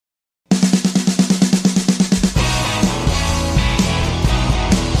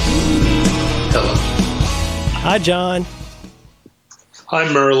Hi, John. Hi,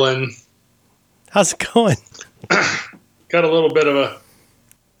 Merlin. How's it going? Got a little bit of a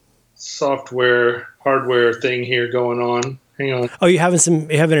hardware thing here going on. Hang on. Oh, you having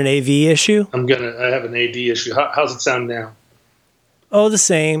an AV issue? I have an AD issue. How's it sound now? Oh, the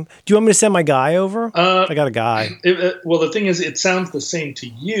same. Do you want me to send my guy over? I got a guy. Well, the thing is, it sounds the same to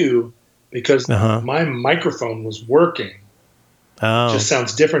you because my microphone was working. Oh. It just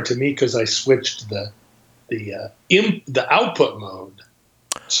sounds different to me because I switched the output mode.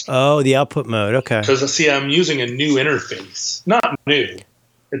 Oh, the output mode. Okay. Because I'm using a new interface. Not new.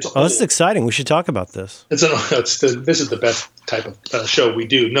 It's old. This is exciting. We should talk about this. This is the best type of show we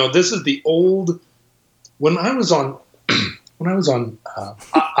do. No, this is the old. When I was on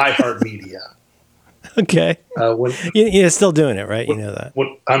iHeartMedia. Okay. You're still doing it, right? You know that. What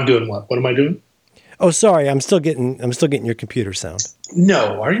I'm doing? What am I doing? Oh, sorry. I'm still getting your computer sound.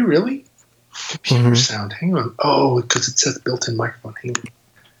 No, are you really? Computer sound. Hang on. Oh, because it says built-in microphone. Hang on.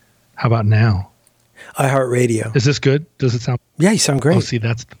 How about now? iHeartRadio. Is this good? Does it sound? Yeah, you sound great. Oh, see,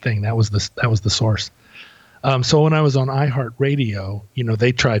 that's the thing. That was the source. So when I was on iHeartRadio,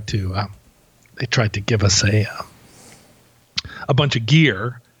 they tried to give us a bunch of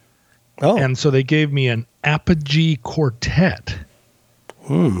gear. Oh. And so they gave me an Apogee Quartet,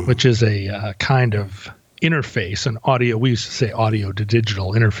 which is a kind of interface, an audio. We used to say audio to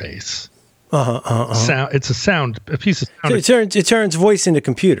digital interface. Sound. It's a piece of sound. So it turns voice into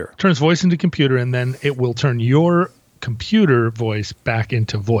computer. Turns voice into computer, and then it will turn your computer voice back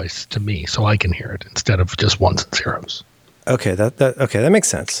into voice to me, so I can hear it instead of just ones and zeros. Okay, that makes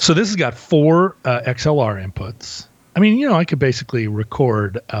sense. So this has got 4 XLR inputs. I mean, I could basically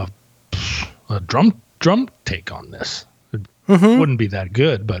record a drum take on this. It wouldn't be that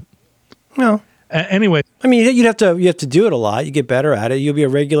good, but no. Anyway, I mean, you have to do it a lot. You get better at it. You'll be a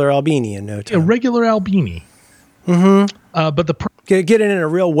regular Albini in no time. A regular Albini. But get it in a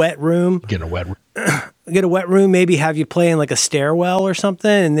real wet room. Get a wet room. Get a wet room. Maybe have you play in like a stairwell or something,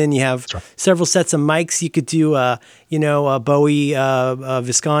 and then you have several sets of mics. You could do a Bowie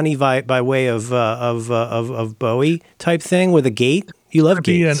Visconti by way of Bowie type thing with a gate. You love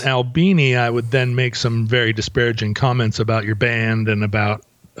gates. Be an Albini, I would then make some very disparaging comments about your band and about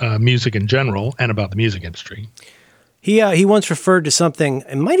music in general and about the music industry. He once referred to something,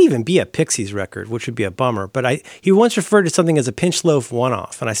 it might even be a Pixies record, which would be a bummer, but he once referred to something as a Pinch Loaf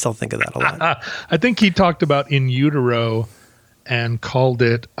one-off, and I still think of that a lot. I think he talked about In Utero and called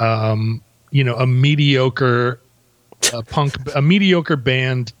it, a mediocre a mediocre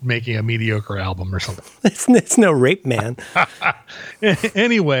band making a mediocre album or something. It's no Rape Man.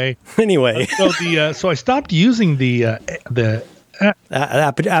 Anyway. So I stopped using the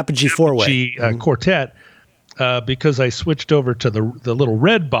Apogee 4-way Quartet. Because I switched over to the little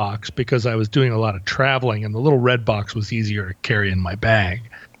red box because I was doing a lot of traveling, and the little red box was easier to carry in my bag.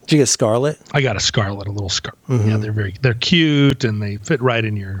 Did you get Scarlet? I got a little Scarlet. Yeah, they're cute and they fit right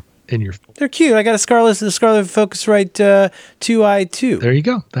in your. They're cute. I got a Scarlet Focusrite 2i2. There you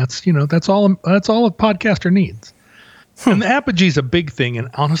go. That's all a podcaster needs. And the Apogee's a big thing. And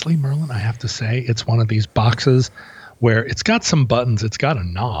honestly, Merlin, I have to say, it's one of these boxes where it's got some buttons, it's got a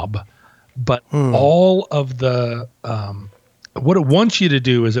knob. But all of the what it wants you to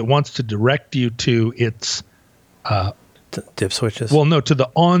do is it wants to direct you to its dip switches. Well, no, to the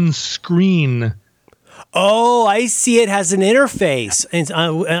on-screen. Oh, I see. It has an interface, and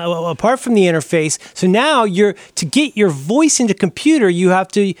apart from the interface, so now to get your voice into computer, you have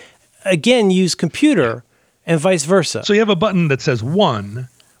to again use computer, and vice versa. So you have a button that says 1.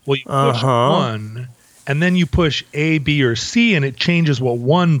 Well, you push 1. And then you push A, B, or C, and it changes what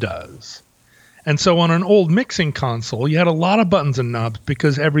 1 does. And so on an old mixing console, you had a lot of buttons and knobs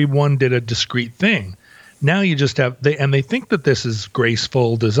because every one did a discrete thing. Now you just have, they think that this is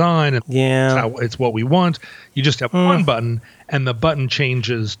graceful design, and it's what we want. You just have one button, and the button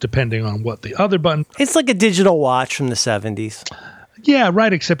changes depending on what the other button. It's like a digital watch from the 70s. Yeah,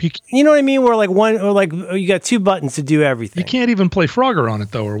 right. Except you know what I mean? Where you got 2 buttons to do everything. You can't even play Frogger on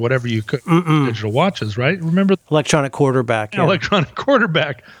it though, or whatever you could. Digital watches, right? Remember electronic quarterback? Yeah. Electronic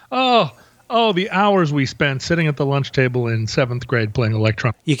quarterback. Oh, the hours we spent sitting at the lunch table in 7th grade playing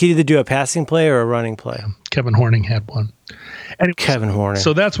electronic. You could either do a passing play or a running play. Yeah, Kevin Horning had one. Anyway, Kevin Horning.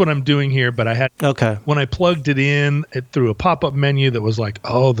 So that's what I'm doing here. But I had when I plugged it in, it threw a pop-up menu that was like,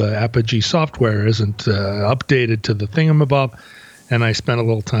 "Oh, the Apogee software isn't updated to the thingamabob." And I spent a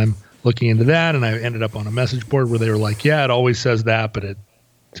little time looking into that, and I ended up on a message board where they were like, "Yeah, it always says that, but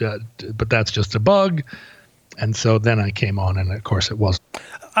that's just a bug." And so then I came on, and of course it wasn't.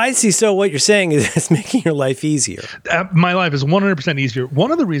 I see. So what you're saying is it's making your life easier. My life is 100% easier.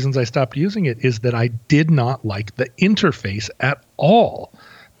 One of the reasons I stopped using it is that I did not like the interface at all.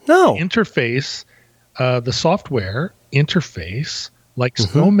 No. The interface, the software interface, like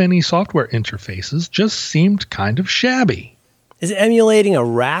so many software interfaces, just seemed kind of shabby. Is it emulating a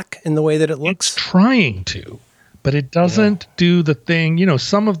rack in the way that it looks? It's trying to, but it doesn't do the thing. You know,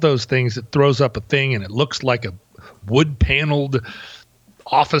 some of those things, it throws up a thing and it looks like a wood-paneled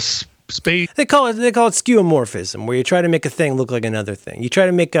office space. They call it skeuomorphism, where you try to make a thing look like another thing. You try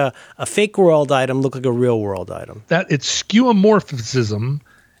to make a fake world item look like a real world item. That it's skeuomorphism.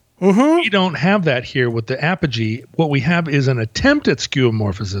 We don't have that here with the Apogee. What we have is an attempt at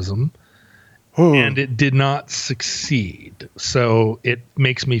skeuomorphism, and it did not succeed. So it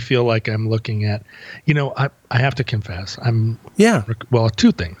makes me feel like I'm looking at, I have to confess,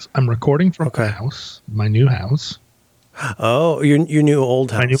 two things. I'm recording from my house, my new house. Oh, your new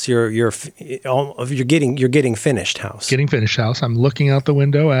old house. You're getting finished house. Getting finished house. I'm looking out the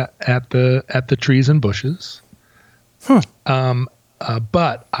window at the trees and bushes.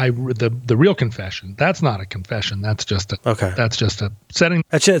 But the real confession, that's not a confession. That's just a setting.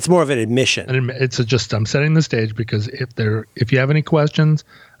 It's more of an admission. I'm setting the stage because if you have any questions,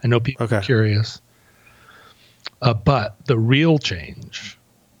 I know people are curious. But the real change,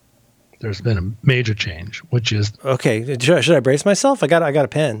 there's been a major change, which is Should I brace myself? I got a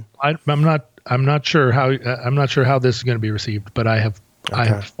pen. I'm not sure how this is going to be received, but I have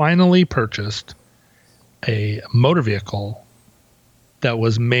finally purchased a motor vehicle that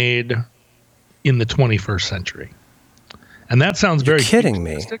was made in the 21st century. And that sounds very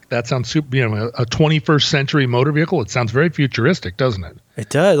futuristic. That sounds super, a 21st century motor vehicle. It sounds very futuristic, doesn't it? It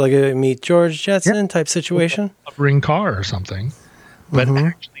does, like a Meet George Jetson type situation. A ring car or something. But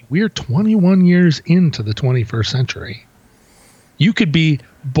actually, we're 21 years into the 21st century. You could be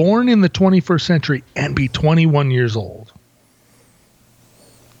born in the 21st century and be 21 years old.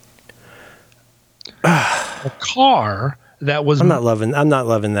 A car that was... I'm not loving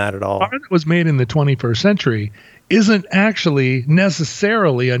that at all. A car that was made in the 21st century isn't actually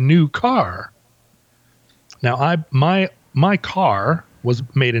necessarily a new car. Now, my car was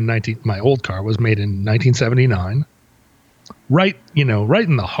made my old car was made in 1979. Right in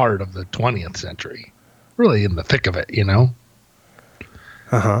the heart of the 20th century, really in the thick of it,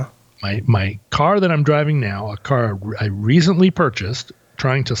 My car that I'm driving now, a car I recently purchased,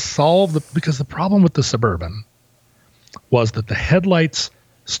 trying to solve because the problem with the Suburban was that the headlights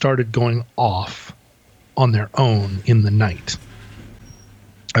started going off on their own in the night.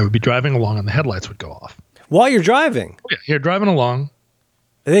 I would be driving along and the headlights would go off. While you're driving? Oh, yeah, you're driving along.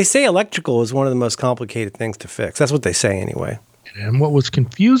 They say electrical is one of the most complicated things to fix. That's what they say anyway. And what was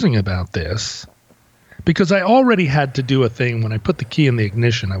confusing about this, because I already had to do a thing when I put the key in the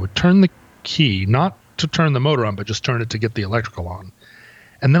ignition, I would turn the key, not to turn the motor on, but just turn it to get the electrical on.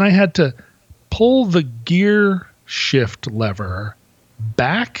 And then I had to pull the gear shift lever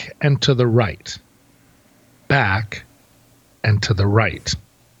back and to the right. Back and to the right.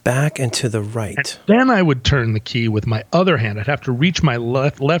 Back and to the right. And then I would turn the key with my other hand. I'd have to reach my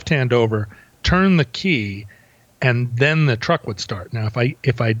left hand over, turn the key, and then the truck would start. Now,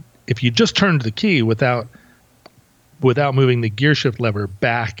 if you just turned the key without moving the gear shift lever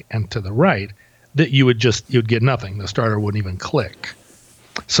back and to the right, that you'd get nothing. The starter wouldn't even click.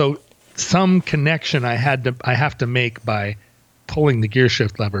 So some connection I have to make by pulling the gear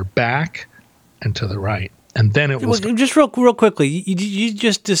shift lever back and to the right. And then it was just real quickly. You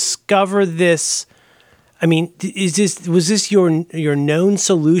just discover this. I mean, was this your known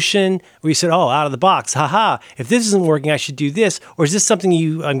solution where you said, "Oh, out of the box, haha! If this isn't working, I should do this," or is this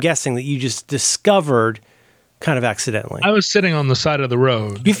something I'm guessing that you just discovered, kind of accidentally? I was sitting on the side of the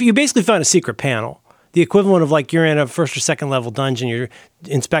road. You basically found a secret panel, the equivalent of like you're in a first or second level dungeon. You're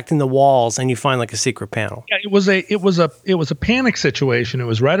inspecting the walls and you find like a secret panel. Yeah, it was a panic situation. It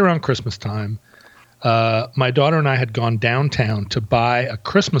was right around Christmas time. My daughter and I had gone downtown to buy a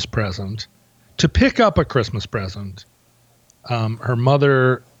Christmas present, to pick up a Christmas present. Her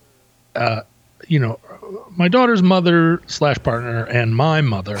mother, my daughter's mother / partner and my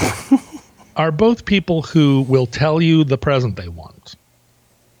mother are both people who will tell you the present they want.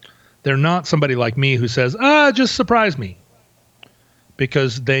 They're not somebody like me who says, just surprise me.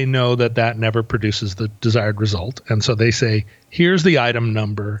 Because they know that never produces the desired result. And so they say, here's the item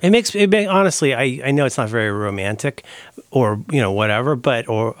number. Honestly, I know it's not very romantic or, whatever, but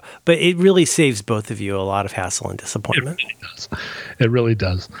it really saves both of you a lot of hassle and disappointment. It really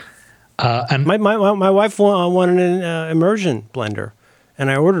does. And my wife wanted an immersion blender.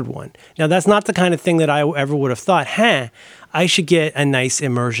 and I ordered one. Now, that's not the kind of thing that I ever would have thought, I should get a nice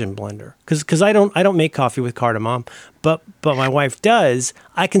immersion blender. Because I don't make coffee with cardamom, but my wife does.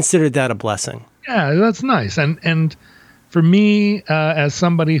 I considered that a blessing. Yeah, that's nice. And for me, as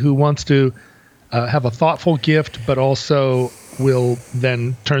somebody who wants to have a thoughtful gift, but also will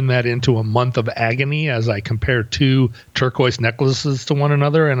then turn that into a month of agony as I compare two turquoise necklaces to one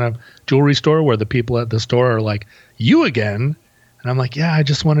another in a jewelry store where the people at the store are like, "You again?" And I'm like, "Yeah, I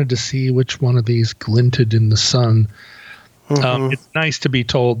just wanted to see which one of these glinted in the sun." It's nice to be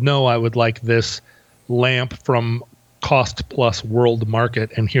told, "No, I would like this lamp from Cost Plus World Market,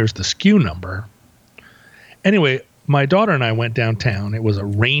 and here's the SKU number." Anyway, my daughter and I went downtown. It was a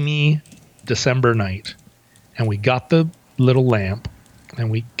rainy December night, and we got the little lamp, and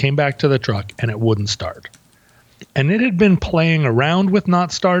we came back to the truck, and it wouldn't start. And it had been playing around with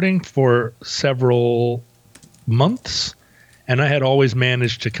not starting for several months, and I had always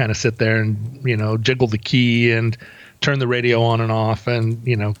managed to kind of sit there and, jiggle the key and turn the radio on and off and,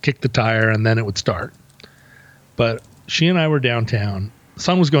 kick the tire, and then it would start. But she and I were downtown. The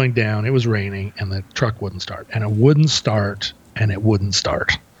sun was going down. It was raining, and the truck wouldn't start. And it wouldn't start, and it wouldn't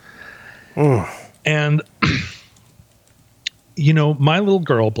start. And, my little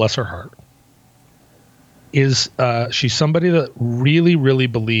girl, bless her heart, is she's somebody that really, really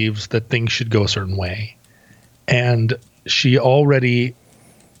believes that things should go a certain way. And she already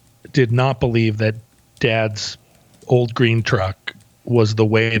did not believe that Dad's old green truck was the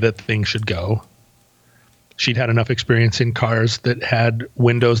way that things should go. She'd had enough experience in cars that had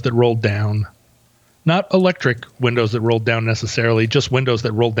windows that rolled down. Not electric windows that rolled down necessarily, just windows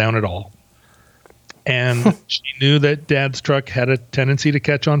that rolled down at all. And she knew that Dad's truck had a tendency to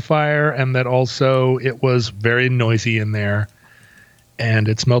catch on fire, and that also it was very noisy in there, and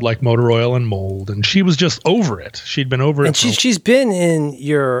it smelled like motor oil and mold, and she was just over it. She'd been over it. And she's been in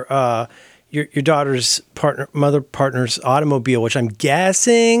your daughter's partner's automobile, which I'm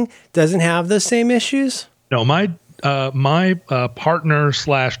guessing doesn't have the same issues. No, my partner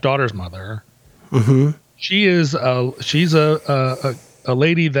 / daughter's mother. Mm-hmm. She's a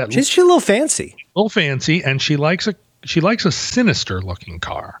lady that she's a little fancy. And she likes a sinister looking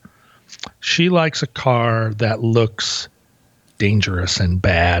car. She likes a car that looks dangerous and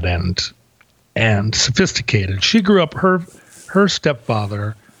bad and sophisticated. She grew up, her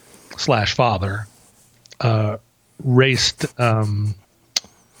stepfather / father raced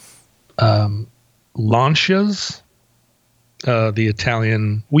Lancias, the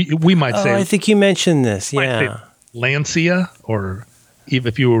Italian, we might say. I think you mentioned this. Yeah. Lancia, or even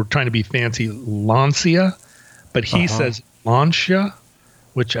if you were trying to be fancy, Lancia, but he says Lancia,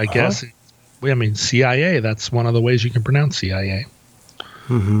 which I guess, CIA, that's one of the ways you can pronounce CIA.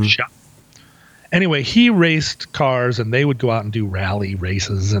 Mm-hmm. Anyway, he raced cars, and they would go out and do rally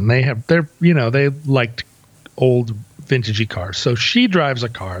races, and they liked old vintagey cars. So she drives a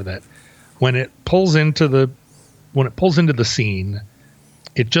car that when it pulls into the scene,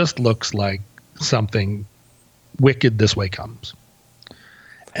 it just looks like something wicked this way comes.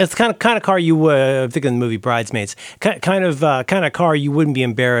 It's the kind of car you would think of in the movie Bridesmaids. Kind of car you wouldn't be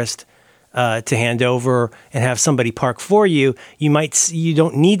embarrassed to hand over and have somebody park for you. You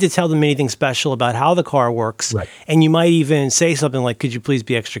don't need to tell them anything special about how the car works, right. And you might even say something like, "Could you please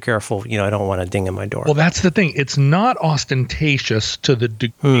be extra careful? I don't want a ding in my door." Well, that's the thing. It's not ostentatious to the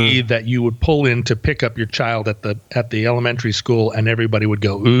degree that you would pull in to pick up your child at the elementary school, and everybody would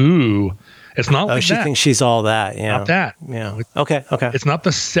go, "Ooh." It's not like she that. Thinks she's all that. Yeah. Not that. Yeah. Okay. It's not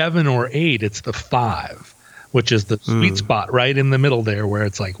the 7 or 8. It's the 5, which is the sweet spot right in the middle there, where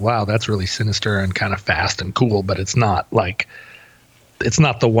it's like, wow, that's really sinister and kind of fast and cool, but it's not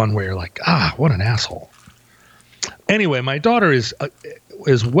the one where you're like, what an asshole. Anyway, my daughter is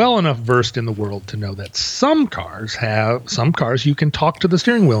well enough versed in the world to know that some cars you can talk to the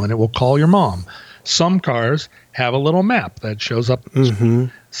steering wheel and it will call your mom. Some cars have a little map that shows up. Mm-hmm.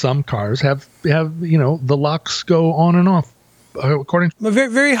 Some cars have the locks go on and off according to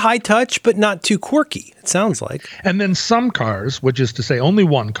very, very high touch, but not too quirky, it sounds like. And then some cars, which is to say only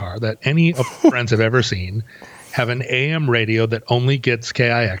one car that any of my friends have ever seen, have an AM radio that only gets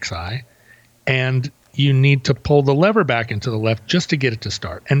KIXI, and you need to pull the lever back into the left just to get it to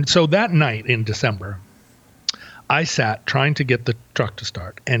start. And so that night in December, I sat trying to get the truck to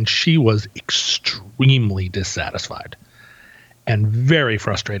start, and she was extremely dissatisfied and very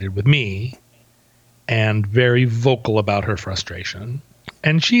frustrated with me and very vocal about her frustration.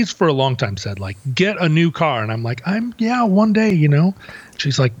 And she's for a long time said, like, get a new car. And I'm like, one day,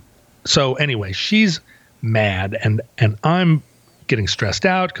 She's like, so anyway, she's mad and I'm getting stressed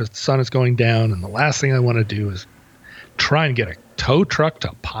out because the sun is going down. And the last thing I want to do is try and get a tow truck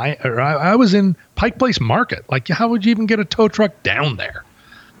to I was in Pike Place Market. Like, how would you even get a tow truck down there?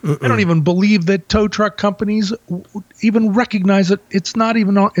 I don't even believe that tow truck companies even recognize it. It's not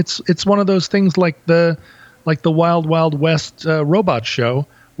even on. It's one of those things like the Wild Wild West robot show,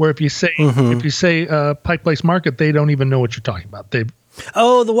 where if you say Pike Place Market, they don't even know what you're talking about.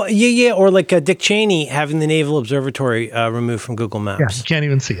 Or like Dick Cheney having the Naval Observatory removed from Google Maps. Yeah, you can't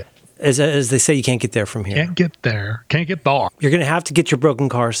even see it. As they say, you can't get there from here. Can't get there. Can't get there. You're going to have to get your broken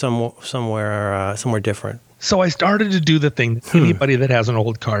car somewhere different. So I started to do the thing that anybody that has an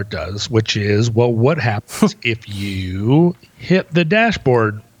old car does, which is, well, what happens if you hit the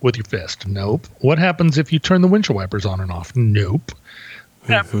dashboard with your fist? Nope. What happens if you turn the windshield wipers on and off? Nope. What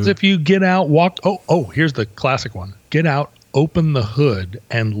happens if you get out, here's the classic one. Get out, open the hood,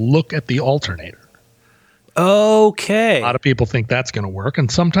 and look at the alternator. Okay. A lot of people think that's going to work, and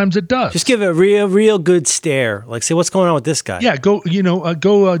sometimes it does. Just give it a real good stare. Like, say, what's going on with this guy? Yeah, go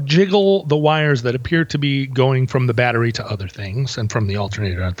jiggle the wires that appear to be going from the battery to other things and from the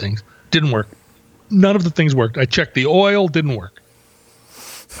alternator to other things. Didn't work. None of the things worked. I checked the oil, didn't work.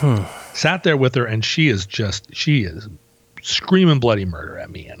 Sat there with her, and she is screaming bloody murder at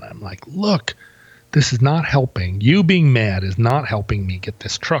me, and I'm like, look, this is not helping. You being mad is not helping me get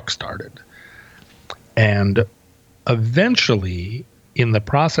this truck started. And eventually, in the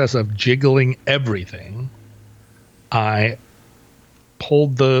process of jiggling everything, I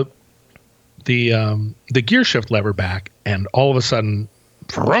pulled the gear shift lever back, and all of a sudden,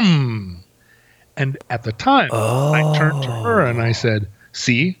 vroom. And at the time, I turned to her and I said,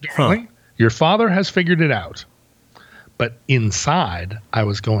 "See, darling, your father has figured it out." But inside, I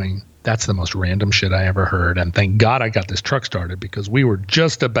was going, "That's the most random shit I ever heard." And thank God I got this truck started, because we were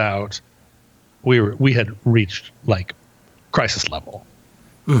just about. We had reached like crisis level.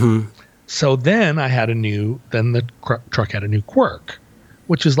 Mm-hmm. So then the truck had a new quirk,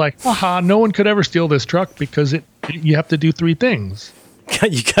 which is like, no one could ever steal this truck because you have to do 3 things.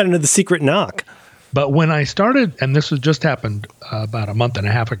 You got into the secret knock. But when I started, and this was just happened about a month and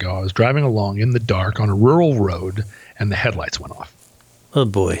a half ago, I was driving along in the dark on a rural road and the headlights went off. Oh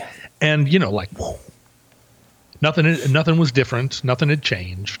boy. And whoa, nothing was different. Nothing had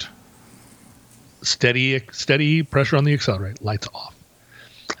changed. Steady pressure on the accelerator, lights off.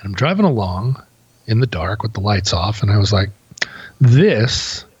 And I'm driving along in the dark with the lights off, and I was like,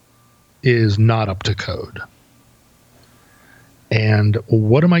 this is not up to code. And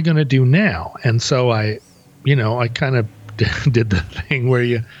what am I going to do now? And so I kind of did the thing where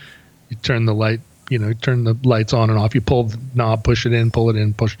you turn the light, turn the lights on and off. You pull the knob, push it in, pull it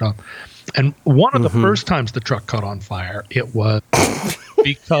in, push it off. And one of the first times the truck caught on fire, it was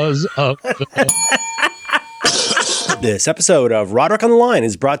because of This episode of Roderick on the Line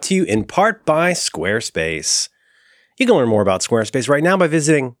is brought to you in part by Squarespace. You can learn more about Squarespace right now by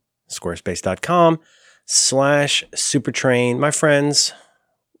visiting squarespace.com/supertrain. My friends,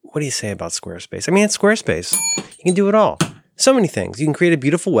 what do you say about Squarespace? I mean, it's Squarespace. You can do it all. So many things. You can create a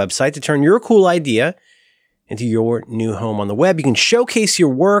beautiful website to turn your cool idea into your new home on the web. You can showcase your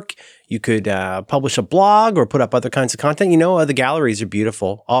work. You could publish a blog or put up other kinds of content. The galleries are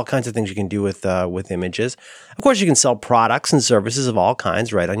beautiful. All kinds of things you can do with images. Of course, you can sell products and services of all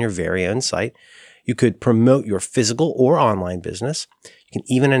kinds right on your very own site. You could promote your physical or online business. You can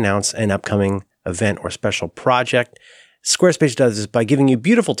even announce an upcoming event or special project. Squarespace does this by giving you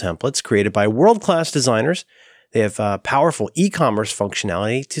beautiful templates created by world-class designers. They have powerful e-commerce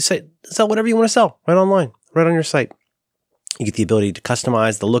functionality to sell whatever you want to sell right online, right on your site. You get the ability to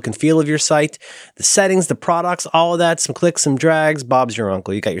customize the look and feel of your site, the settings, the products, all of that, some clicks, some drags. Bob's your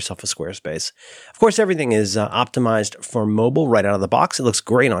uncle. You got yourself a Squarespace. Of course, everything is optimized for mobile right out of the box. It looks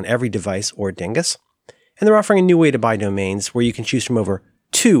great on every device or dingus. And they're offering a new way to buy domains where you can choose from over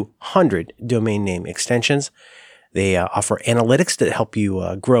 200 domain name extensions. They offer analytics that help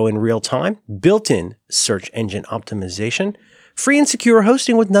you grow in real time, built-in search engine optimization, free and secure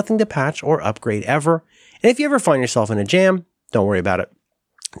hosting with nothing to patch or upgrade ever. And if you ever find yourself in a jam, don't worry about it.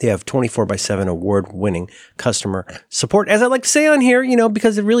 They have 24/7 award-winning customer support. As I like to say on here,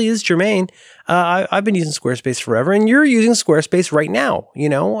 because it really is germane, I've been using Squarespace forever, and you're using Squarespace right now,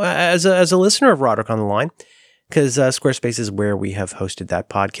 as a listener of Roderick on the Line, because Squarespace is where we have hosted that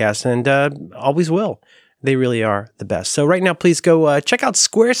podcast and always will. They really are the best. So right now, please go check out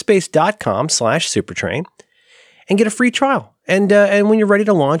squarespace.com/supertrain and get a free trial. And when you're ready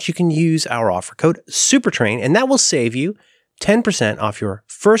to launch, you can use our offer code SUPERTRAIN, and that will save you 10% off your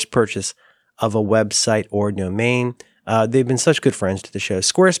first purchase of a website or domain. They've been such good friends to the show.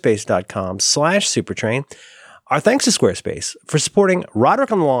 Squarespace.com/supertrain. Our thanks to Squarespace for supporting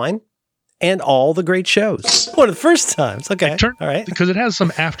Roderick on the Line and all the great shows. One of the first times. Okay. All right. Because it has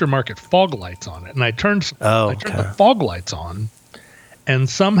some aftermarket fog lights on it. And I turned the fog lights on, and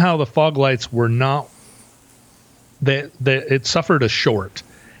somehow the fog lights were not, it suffered a short,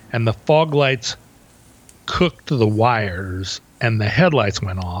 and the fog lights cooked the wires, and the headlights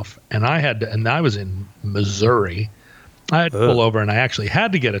went off, and I was in Missouri. I had to pull over, and I actually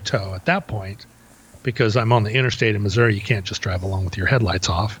had to get a tow at that point because I'm on the interstate in Missouri. You can't just drive along with your headlights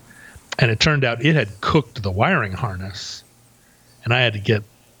off. And it turned out it had cooked the wiring harness, and I had to get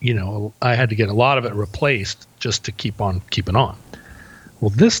a lot of it replaced just to keep on keeping on.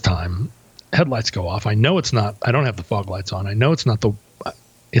 Well, this time headlights go off. I know it's not, I don't have the fog lights on. I know it's not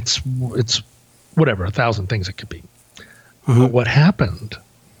it's whatever, 1,000 things it could be. Mm-hmm. But what had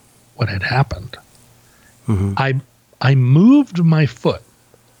happened, mm-hmm. I moved my foot.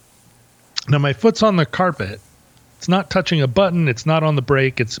 Now my foot's on the carpet. It's not touching a button. It's not on the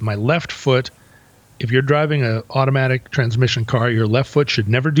brake. It's my left foot. If you're driving an automatic transmission car, your left foot should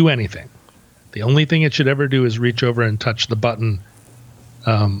never do anything. The only thing it should ever do is reach over and touch the button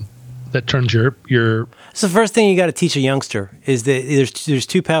that turns your. So the first thing you got to teach a youngster is that there's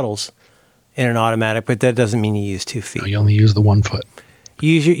two pedals in an automatic, but that doesn't mean you use 2 feet. No, you only use the one foot.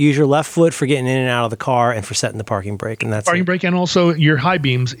 Use your left foot for getting in and out of the car and for setting the parking brake, and that's parking brake, and also your high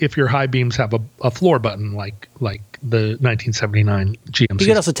beams. If your high beams have a floor button like the 1979 GMC, you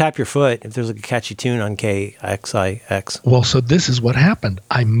can also tap your foot if there's like a catchy tune on KXIX. Well, so this is what happened.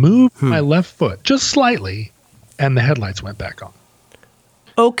 I moved my left foot just slightly, and the headlights went back on.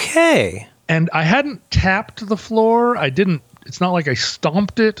 Okay. And I hadn't tapped the floor. I didn't. It's not like I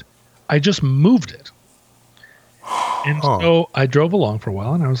stomped it. I just moved it. And so I drove along for a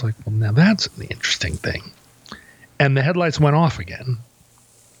while, and I was like, well, now that's the interesting thing. And the headlights went off again.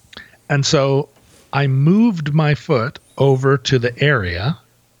 And so I moved my foot over to the area,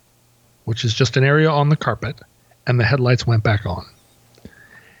 which is just an area on the carpet, and the headlights went back on.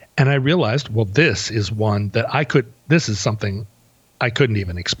 And I realized, well, this is something I couldn't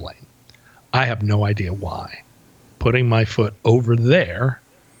even explain. I have no idea why. Putting my foot over there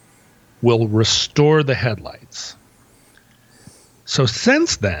will restore the headlights. So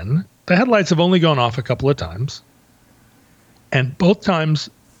since then, the headlights have only gone off a couple of times. And both times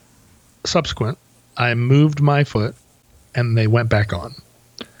subsequent, I moved my foot and they went back on.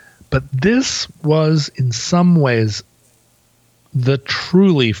 But this was in some ways the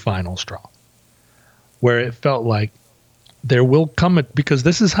truly final straw, where it felt like there will come because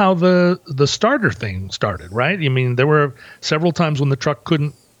this is how the starter thing started, right? I mean, there were several times when the truck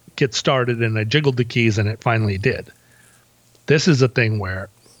couldn't get started and I jiggled the keys and it finally did. This is a thing where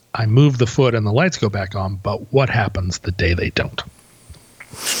I move the foot and the lights go back on, but what happens the day they don't?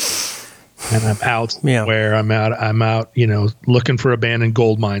 And I'm out where I'm out, looking for abandoned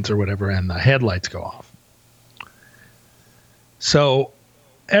gold mines or whatever, and the headlights go off. So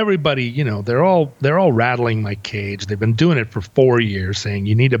everybody, they're all rattling my cage. They've been doing it for 4 years, saying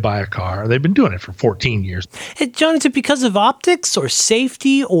you need to buy a car. They've been doing it for 14 years. Hey, John, is it because of optics or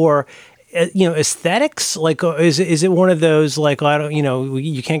safety or aesthetics? Like, is it one of those like, I don't,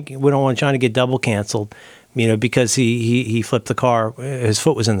 we don't want John to get double canceled, because he flipped the car, his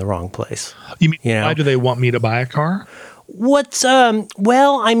foot was in the wrong place. You mean why do they want me to buy a car? I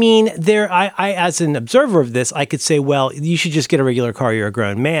as an observer of this, I could say, well, you should just get a regular car. You're a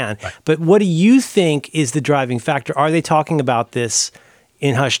grown man. Right. But what do you think is the driving factor? Are they talking about this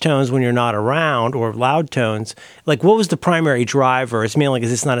in hushed tones when you're not around, or loud tones? Like, what was the primary driver? It's mainly like,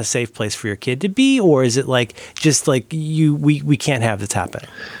 is this not a safe place for your kid to be? Or is it like, just like we can't have this happen?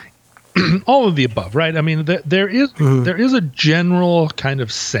 All of the above, right? I mean, there is a general kind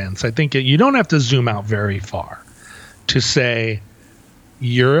of sense. I think you don't have to zoom out very far to say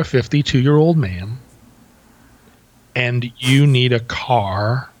you're a 52-year-old man and you need a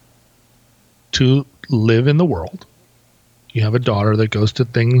car to live in the world. You have a daughter that goes to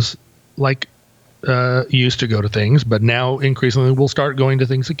things like used to go to things, but now increasingly will start going to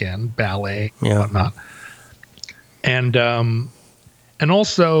things again, ballet, whatnot. And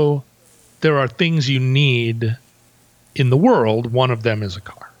also there are things you need in the world. One of them is a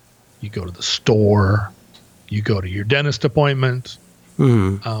car. You go to the store, you go to your dentist appointment.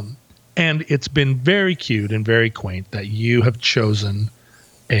 Mm-hmm. And it's been very cute and very quaint that you have chosen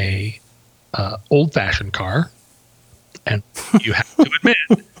a old-fashioned car. And you have to admit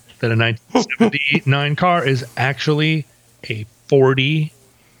that a 1979 car is actually a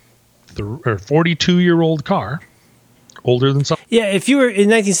 42-year-old car, older than some. Yeah, if you were in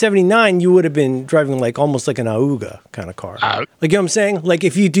 1979, you would have been driving like almost like an Auga kind of car. Like, you know what I'm saying? Like,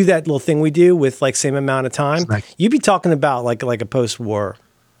 if you do that little thing we do with like same amount of time, you'd be talking about like a post-war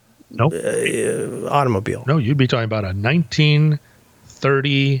Nope. automobile. No, you'd be talking about a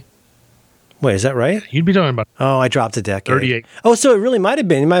 1930. Wait, is that right? You'd be talking about Oh, I dropped a decade. 38. Oh, so it really might have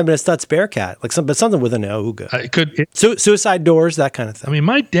been. It might have been a Stutz Bearcat, like something with an Ooga. Suicide doors, that kind of thing. I mean,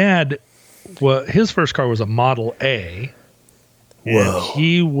 my dad, his first car was a Model A. Whoa. And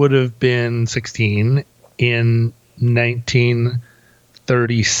he would have been 16 in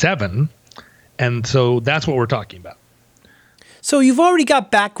 1937. And so that's what we're talking about. So you've already got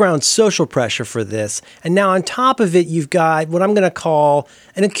background social pressure for this, and now on top of it, you've got what I'm going to call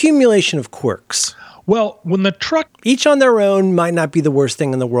an accumulation of quirks. Well, when the truck... Each on their own might not be the worst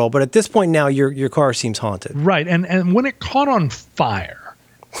thing in the world, but at this point now, your car seems haunted. Right, and when it caught on fire,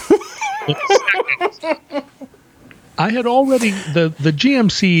 I had already... The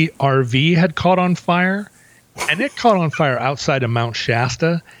GMC RV had caught on fire, and it caught on fire outside of Mount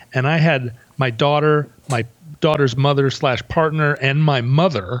Shasta, and I had my daughter's mother/partner, and my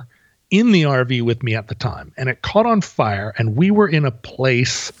mother in the RV with me at the time. And it caught on fire, and we were in a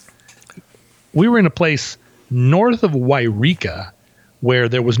place north of Wairika where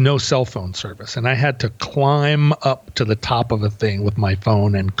there was no cell phone service. And I had to climb up to the top of a thing with my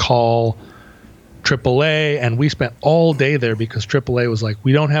phone and call AAA. And we spent all day there because AAA was like,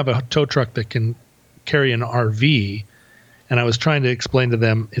 we don't have a tow truck that can carry an RV. And I was trying to explain to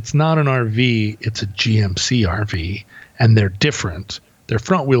them, it's not an RV, it's a GMC RV, and they're different. They're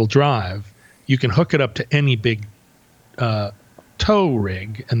front-wheel drive. You can hook it up to any big tow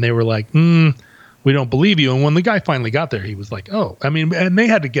rig. And they were like, we don't believe you. And when the guy finally got there, he was like, oh, I mean, and they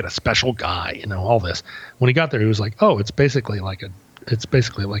had to get a special guy, all this. When he got there, he was like, oh, it's basically like a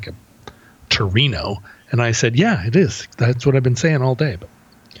Torino. And I said, yeah, it is. That's what I've been saying all day.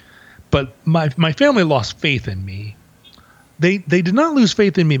 But my family lost faith in me. They did not lose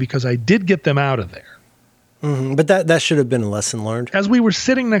faith in me because I did get them out of there. Mm-hmm. But that should have been a lesson learned. As we were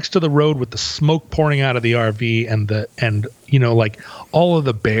sitting next to the road with the smoke pouring out of the RV and like all of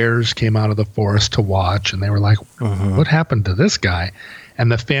the bears came out of the forest to watch, and they were like, what happened to this guy?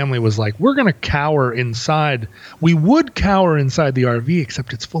 And the family was like, we're going to cower inside. We would cower inside the RV,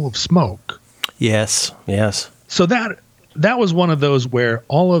 except it's full of smoke. Yes. So that was one of those where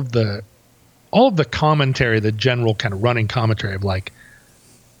all of the commentary, the general kind of running commentary of like,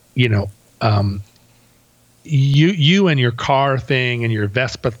 you and your car thing and your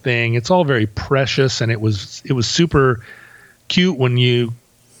Vespa thing, it's all very precious. And it was super cute when you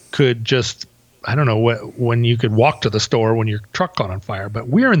could just, I don't know, when you could walk to the store when your truck caught on fire. But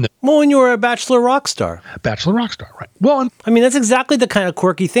when you were a bachelor rock star. Bachelor rock star, right. Well, I mean, that's exactly the kind of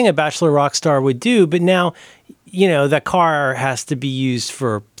quirky thing a bachelor rock star would do. But now, that car has to be used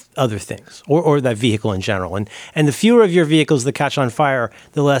for other things, or that vehicle in general. And the fewer of your vehicles that catch on fire,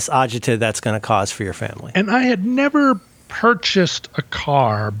 the less agita that's going to cause for your family. And I had never purchased a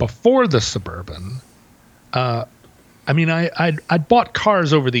car before the Suburban. I mean, I'd bought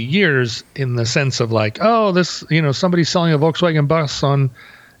cars over the years in the sense of like, oh, this, somebody's selling a Volkswagen bus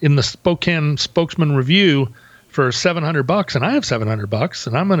in the Spokane Spokesman Review for $700, and I have $700,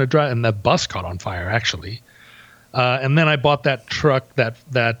 and I'm going to drive. And the bus caught on fire, actually. And then I bought that truck, that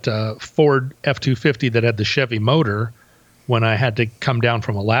Ford F-250 that had the Chevy motor when I had to come down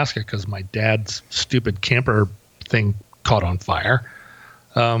from Alaska because my dad's stupid camper thing caught on fire.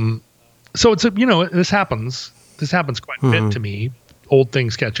 So it's this happens. This happens quite a bit to me, old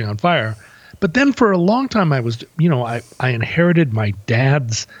things catching on fire. But then for a long time I was, I inherited my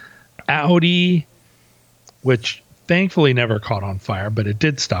dad's Audi, which thankfully never caught on fire, but it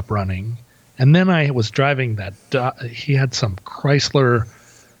did stop running. And then I was driving he had some Chrysler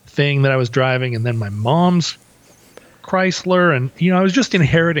thing that I was driving, and then my mom's Chrysler, and I was just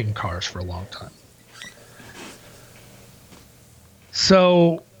inheriting cars for a long time.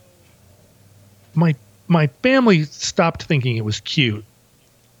 So my family stopped thinking it was cute,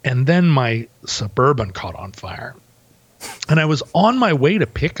 and then my Suburban caught on fire. And I was on my way to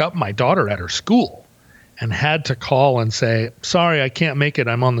pick up my daughter at her school, and had to call and say, sorry, I can't make it.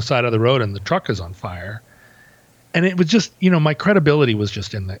 I'm on the side of the road and the truck is on fire. And it was just, my credibility was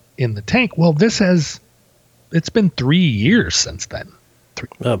just in the tank. Well, it's been 3 years since then.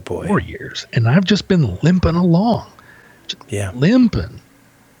 4 years. And I've just been limping along. Limping.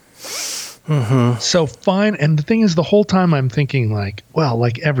 Mm-hmm. So fine. And the thing is, the whole time I'm thinking like, well,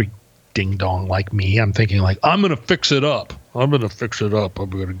 like every ding dong like me, I'm thinking like, I'm going to fix it up. I'm going to fix it up. I'm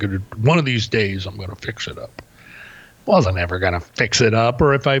going to get it. One of these days, I'm going to fix it up. Wasn't ever going to fix it up.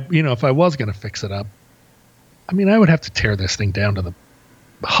 Or if I was going to fix it up, I mean, I would have to tear this thing down to the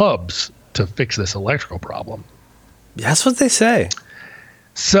hubs to fix this electrical problem. That's what they say.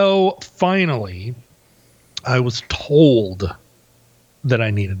 So finally, I was told that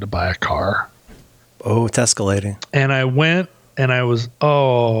I needed to buy a car. Oh, it's escalating. And I went and I was,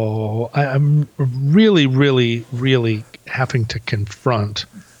 I'm really, really, really having to confront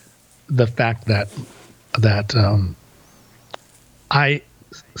the fact that I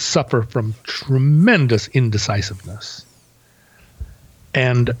suffer from tremendous indecisiveness.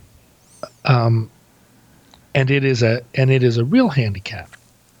 And it is a real handicap.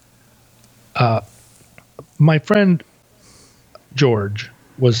 My friend George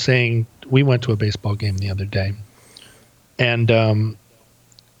was saying, we went to a baseball game the other day, and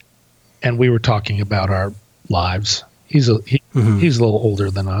we were talking about our lives. He's a little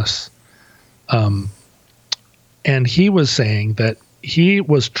older than us, and he was saying that he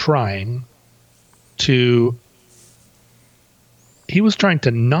was trying to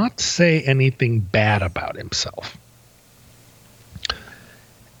not say anything bad about himself.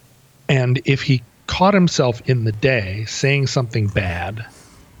 And if he caught himself in the day saying something bad,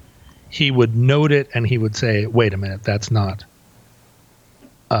 he would note it and he would say, wait a minute, that's not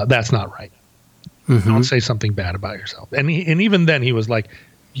right. Don't say something bad about yourself. And even then he was like,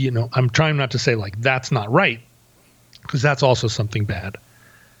 I'm trying not to say like, that's not right, because that's also something bad.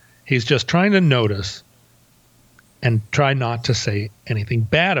 He's just trying to notice and try not to say anything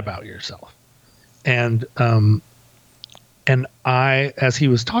bad about yourself. And I, as he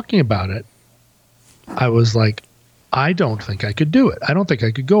was talking about it, I was like, I don't think I could do it. I don't think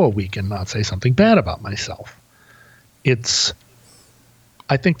I could go a week and not say something bad about myself.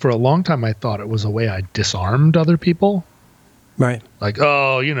 I think for a long time I thought it was a way I disarmed other people. Right. Like,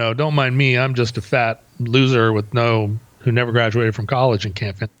 don't mind me. I'm just a fat loser who never graduated from college and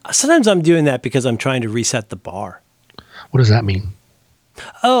can't fit. Sometimes I'm doing that because I'm trying to reset the bar. What does that mean?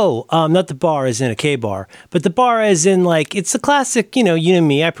 Oh, not the bar as in a K bar, but the bar as in like, it's the classic, you and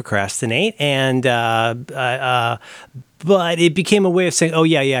me, I procrastinate. And, but it became a way of saying, oh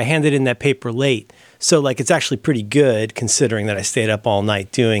yeah, I handed in that paper late. So like, it's actually pretty good considering that I stayed up all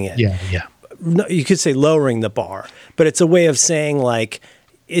night doing it. Yeah. You could say lowering the bar, but it's a way of saying like,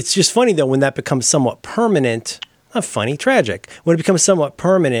 it's just funny though, when that becomes somewhat permanent. Not funny, tragic. When it becomes somewhat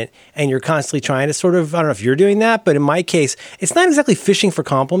permanent and you're constantly trying to sort of, I don't know if you're doing that, but in my case, it's not exactly fishing for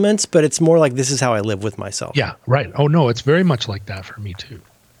compliments, but it's more like, this is how I live with myself. Yeah, right. Oh no, it's very much like that for me too.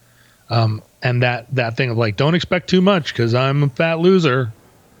 And that thing of like, don't expect too much because I'm a fat loser.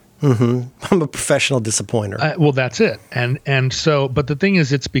 I'm a professional disappointer. Well, that's it. And so, but the thing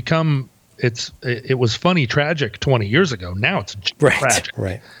is, it was funny, tragic 20 years ago. Now it's tragic.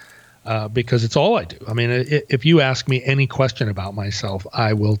 Right. Because it's all I do. I mean, if you ask me any question about myself,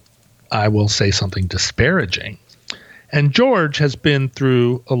 I will say something disparaging. And George has been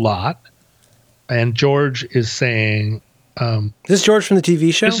through a lot. And George is saying, is this George from the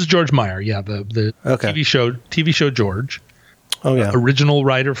TV show? This is George Meyer. Yeah. The okay. TV show George. Oh yeah. Original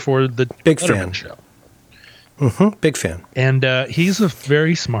writer for the Big Letterman fan. Show. Big fan. And he's a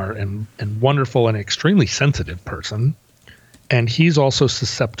very smart and wonderful and extremely sensitive person. And he's also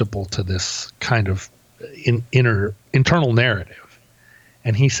susceptible to this kind of internal narrative.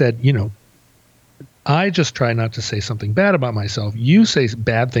 And he said, I just try not to say something bad about myself. You say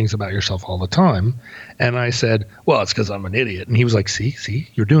bad things about yourself all the time. And I said, well, it's because I'm an idiot. And he was like, see,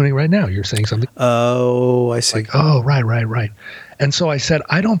 you're doing it right now. You're saying something. Oh, I see. Like, oh, right. And so I said,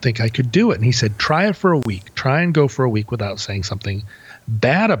 I don't think I could do it. And he said, try it for a week. Try and go for a week without saying something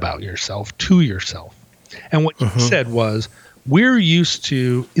bad about yourself to yourself. And what he said was, we're used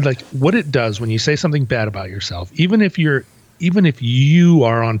to like what it does when you say something bad about yourself, even if you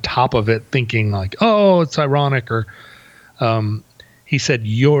are on top of it thinking like, oh, it's ironic, or he said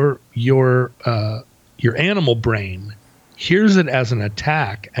your animal brain hears it as an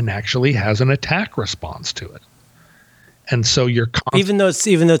attack and actually has an attack response to it. And so you're even though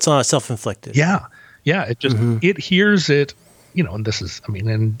it's not self-inflicted. Yeah. It just it hears it, and this is,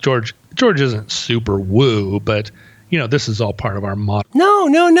 and George isn't super woo, but this is all part of our model.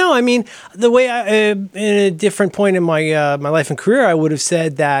 No. I mean, the way in a different point in my my life and career, I would have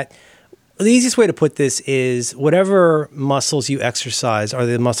said that the easiest way to put this is whatever muscles you exercise are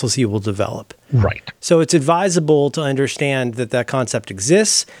the muscles you will develop. Right. So it's advisable to understand that concept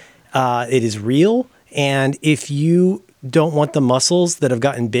exists. It is real. And if you don't want the muscles that have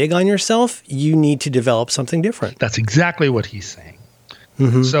gotten big on yourself, you need to develop something different. That's exactly what he's saying.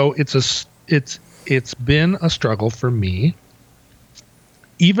 So it's been a struggle for me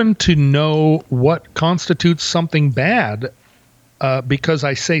even to know what constitutes something bad, because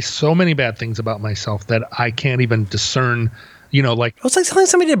I say so many bad things about myself that I can't even discern, like... It's like telling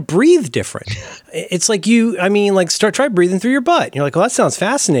somebody to breathe different. It's like try breathing through your butt. You're like, well, that sounds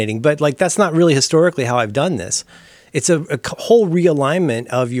fascinating, but like, that's not really historically how I've done this. It's a whole realignment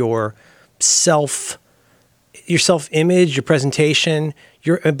of your self-image, your presentation.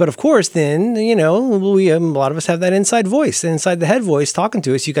 But of course, then, a lot of us have that inside voice, inside the head voice talking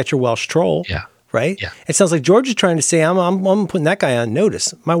to us. You got your Welsh troll. Yeah. Right? Yeah. It sounds like George is trying to say, I'm putting that guy on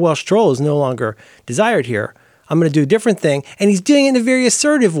notice. My Welsh troll is no longer desired here. I'm going to do a different thing. And he's doing it in a very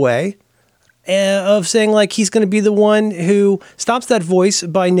assertive way of saying, like, he's going to be the one who stops that voice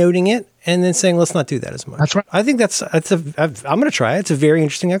by noting it and then saying, let's not do that as much. That's right. I think I'm going to try it. It's a very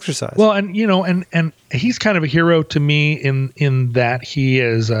interesting exercise. Well, and, and he's kind of a hero to me in that he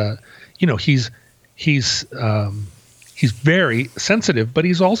is, he's very sensitive, but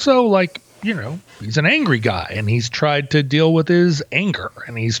he's also like, he's an angry guy, and he's tried to deal with his anger,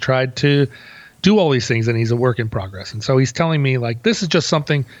 and he's tried to do all these things, and he's a work in progress. And so he's telling me, like, this is just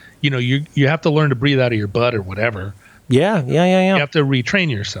something, you have to learn to breathe out of your butt or whatever. Yeah. You have to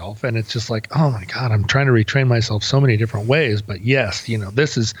retrain yourself. And it's just like, oh my God, I'm trying to retrain myself so many different ways. But yes,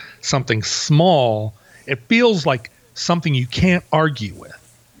 this is something small. It feels like something you can't argue with.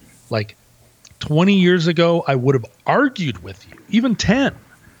 Like 20 years ago, I would have argued with you, even 10.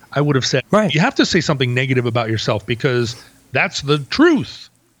 I would have said, right, you have to say something negative about yourself because that's the truth.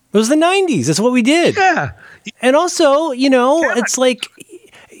 It was the 90s. That's what we did. Yeah. And also, it's like,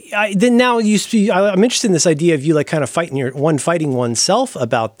 I'm interested in this idea of you like kind of fighting oneself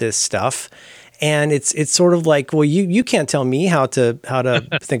about this stuff. And it's sort of like, well, you can't tell me how to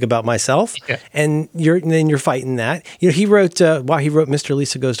think about myself. Yeah. And then you're fighting that. He wrote Mr.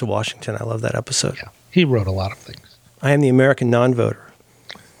 Lisa Goes to Washington. I love that episode. Yeah. He wrote a lot of things. I am the American non-voter.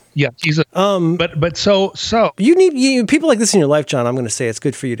 Yeah, he's a but so you need people like this in your life, John. I'm going to say it's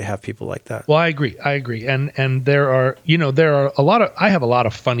good for you to have people like that. Well, I agree, and there are I have a lot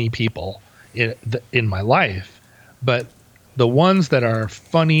of funny people in my life, but the ones that are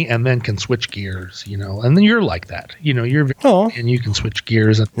funny and then can switch gears, and then you're like that, you're and you can switch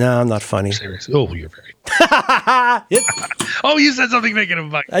gears. And, no, I'm not funny. Seriously, you're very. Oh, you said something negative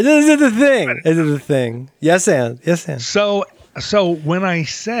about me. I did the thing. Yes, and. So when I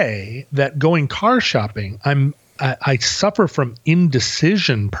say that going car shopping, I suffer from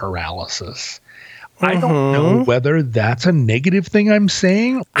indecision paralysis. I don't know whether that's a negative thing I'm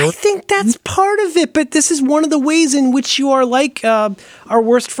saying. I think that's part of it, but this is one of the ways in which you are like our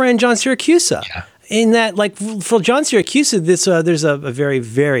worst friend, John Siracusa. Yeah. In that, like, for John Siracusa, there's a very,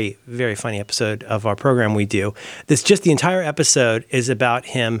 very, very funny episode of our program we do. This just the entire episode is about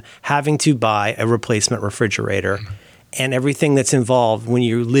him having to buy a replacement refrigerator. Mm-hmm. And everything that's involved when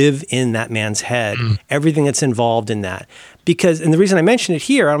you live in that man's head, everything that's involved in that. And the reason I mention it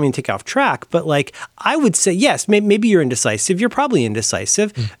here, I don't mean to take off track, but like I would say, yes, maybe you're indecisive. You're probably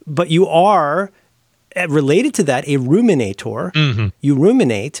indecisive, but you are related to that, a ruminator. Mm-hmm. You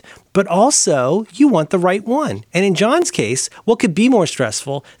ruminate, but also you want the right one. And in John's case, what could be more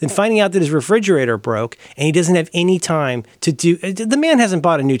stressful than finding out that his refrigerator broke and he doesn't have any time to do... The man hasn't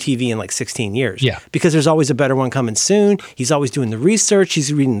bought a new TV in like 16 years. Yeah. Because there's always a better one coming soon. He's always doing the research.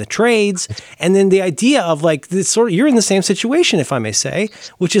 He's reading the trades. And then the idea of like this sort of... You're in the same situation, if I may say,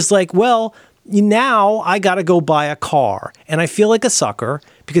 which is like, well... Now I got to go buy a car and I feel like a sucker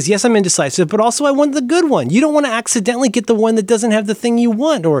because yes, I'm indecisive, but also I want the good one. You don't want to accidentally get the one that doesn't have the thing you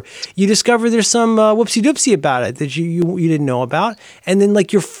want, or you discover there's some whoopsie doopsie about it that you didn't know about. And then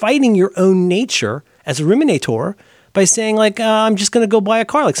like you're fighting your own nature as a ruminator by saying like, I'm just going to go buy a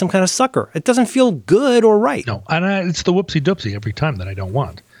car like some kind of sucker. It doesn't feel good or right. No, and it's the whoopsie doopsie every time that I don't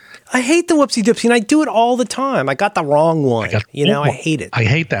want. I hate the whoopsie doopsie, and I do it all the time. I got the wrong one. I hate it. I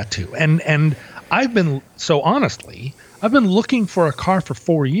hate that too. And I've been looking for a car for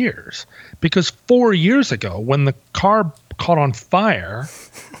 4 years because 4 years ago when the car caught on fire,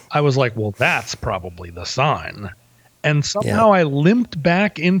 I was like, well, that's probably the sign. And somehow I limped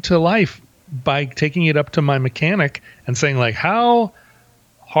back into life by taking it up to my mechanic and saying like, how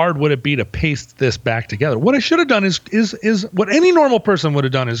hard would it be to paste this back together? What I should have done is what any normal person would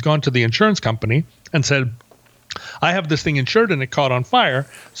have done is gone to the insurance company and said, I have this thing insured and it caught on fire,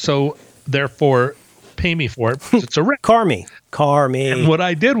 so therefore pay me for it because it's a wreck. Car me. And what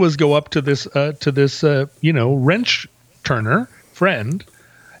I did was go up to this wrench turner friend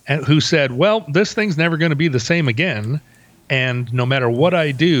and who said, well, this thing's never going to be the same again, and no matter what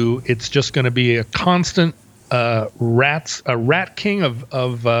I do, it's just going to be a constant rat king of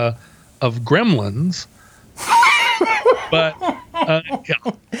gremlins. But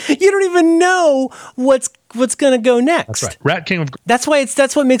you don't even know what's going to go next. That's right. Rat king of. That's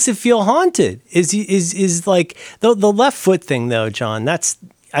what makes it feel haunted. Is like the left foot thing though, John.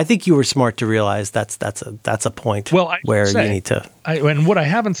 I think you were smart to realize that's a point. Well, where you need to. And what I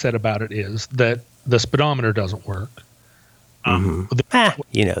haven't said about it is that The speedometer doesn't work. You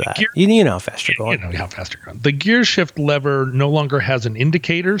know that. You know how fast you're going. You know how fast you're going. The gear shift lever no longer has an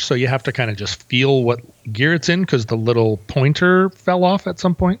indicator, so you have to kind of just feel what gear it's in because the little pointer fell off at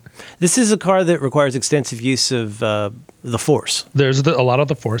some point. This is a car that requires extensive use of the force. There's a lot of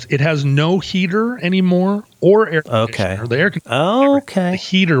the force. It has no heater anymore or air conditioner. The air conditioner, the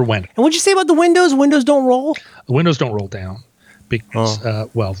heater went. And what'd you say about the windows? Windows don't roll? The windows don't roll down because,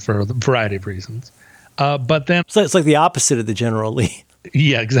 for a variety of reasons. But then so it's like the opposite of the General Lee.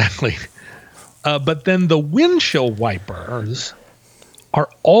 Yeah, exactly. But then the windshield wipers are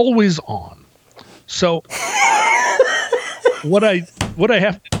always on. So what I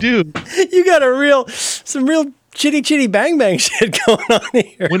have to do, you got some real chitty bang bang shit going on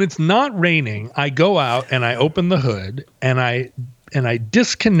here. When it's not raining, I go out and I open the hood and I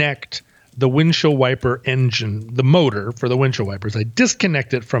disconnect the windshield wiper engine, the motor for the windshield wipers. I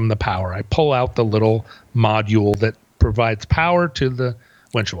disconnect it from the power. I pull out the little module that provides power to the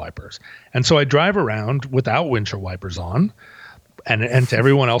windshield wipers. And so I drive around without windshield wipers on, and to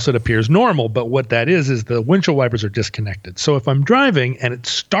everyone else it appears normal. But what that is the windshield wipers are disconnected. So if I'm driving and it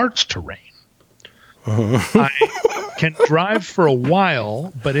starts to rain, I can drive for a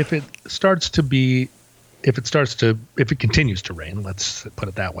while, but if it continues to rain, let's put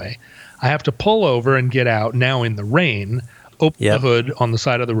it that way, I have to pull over and get out now in the rain, open the hood on the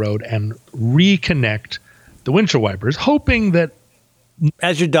side of the road and reconnect the windshield wipers, hoping that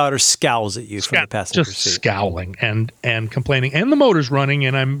as your daughter scowls at you from the passenger just seat. Scowling and complaining, and the motor's running,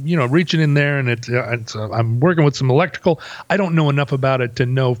 and I'm reaching in there, and I'm working with some electrical. I don't know enough about it to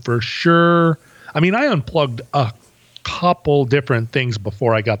know for sure. I mean, I unplugged a couple different things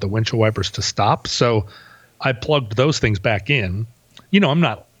before I got the windshield wipers to stop, so I plugged those things back in.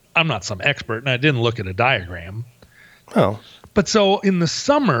 I'm not some expert, and I didn't look at a diagram. Oh. But so in the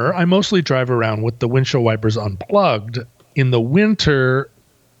summer, I mostly drive around with the windshield wipers unplugged. In the winter,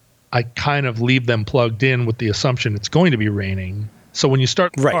 I kind of leave them plugged in with the assumption it's going to be raining. So when you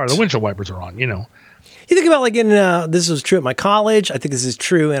start the car, the windshield wipers are on, You think about this was true at my college. I think this is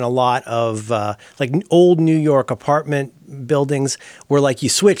true in a lot of old New York apartment buildings where you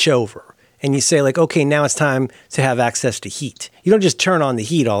switch over. And you say okay, now it's time to have access to heat. You don't just turn on the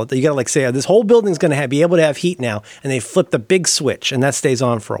heat all. You got to say this whole building's going to be able to have heat now, and they flip the big switch, and that stays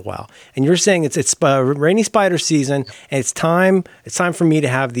on for a while. And you're saying it's rainy spider season, and it's time for me to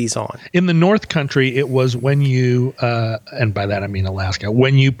have these on. In the North Country, it was when you, and by that I mean Alaska,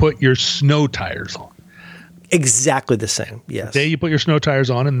 when you put your snow tires on. Exactly the same. Yes. The day you put your snow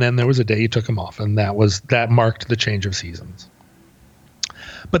tires on, and then there was a day you took them off, and that marked the change of seasons.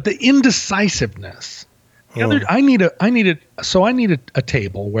 But the indecisiveness, I need a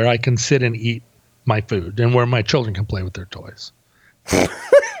table where I can sit and eat my food and where my children can play with their toys.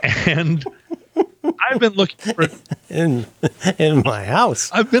 And I've been looking for in my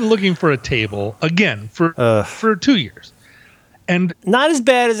house. I've been looking for a table again for 2 years, and not as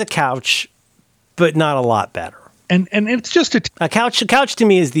bad as a couch, but not a lot better. And it's just a couch. A couch to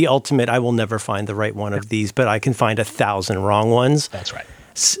me is the ultimate. I will never find the right one of these, but I can find 1,000 wrong ones. That's right.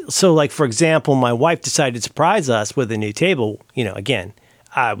 So, for example, my wife decided to surprise us with a new table. Again,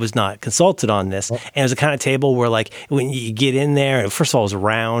 I was not consulted on this. And it was the kind of table where, when you get in there, first of all, it was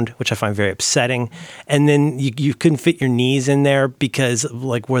round, which I find very upsetting. And then you couldn't fit your knees in there because of,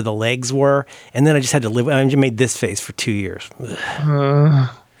 where the legs were. And then I just had to live. I just made this face for 2 years.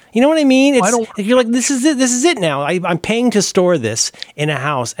 You know what I mean? You're this is it. This is it now. I'm paying to store this in a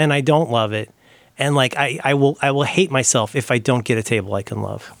house, and I don't love it. And I will hate myself if I don't get a table I can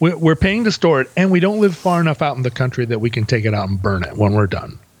love. We're paying to store it, and we don't live far enough out in the country that we can take it out and burn it when we're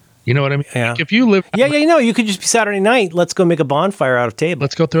done. You know what I mean? Yeah. If you live, you could just be Saturday night. Let's go make a bonfire out of table.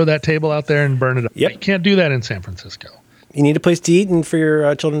 Let's go throw that table out there and burn it up. Yep. You can't do that in San Francisco. You need a place to eat and for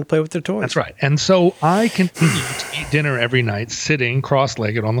your children to play with their toys. That's right. And so I continue to eat dinner every night, sitting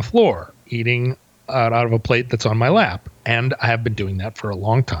cross-legged on the floor, eating out of a plate that's on my lap. And I have been doing that for a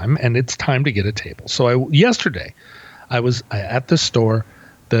long time, and it's time to get a table. So yesterday I was at the store.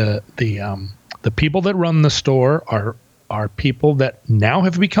 The people that run the store are people that now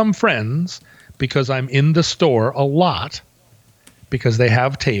have become friends because I'm in the store a lot because they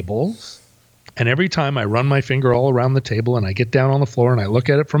have tables. And every time I run my finger all around the table and I get down on the floor and I look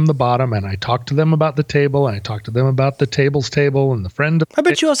at it from the bottom and I talk to them about the table and I talk to them about the table's table and the friend. I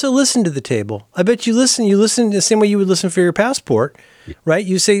bet you also listen to the table. I bet you listen the same way you would listen for your passport, right?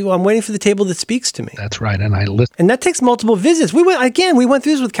 You say, well, I'm waiting for the table that speaks to me. That's right. And I listen. And that takes multiple visits. We went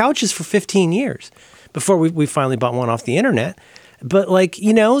through this with couches for 15 years before we finally bought one off the internet. But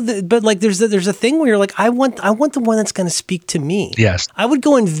there's a thing where you're I want the one that's going to speak to me. Yes. I would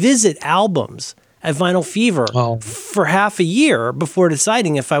go and visit albums at Vinyl Fever for half a year before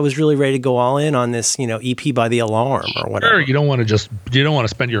deciding if I was really ready to go all in on this, EP by The Alarm or whatever. Sure, you don't want to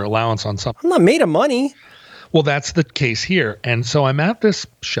spend your allowance on something. I'm not made of money. Well, that's the case here. And so I'm at this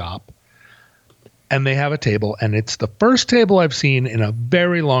shop and they have a table, and it's the first table I've seen in a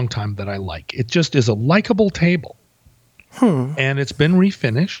very long time that I like. It just is a likable table. And it's been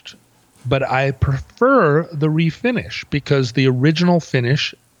refinished, but I prefer the refinish because the original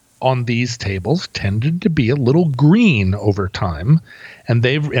finish on these tables tended to be a little green over time, and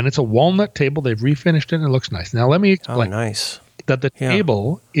it's a walnut table. They've refinished it and it looks nice. Now let me explain that the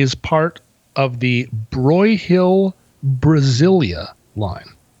table is part of the Broyhill Brasilia line.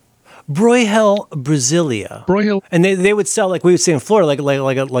 Broyhill Brasilia. Broyhill, and they would sell, like we would say in Florida,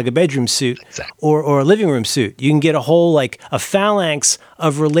 like a bedroom suit, exactly, or a living room suit. You can get a whole a phalanx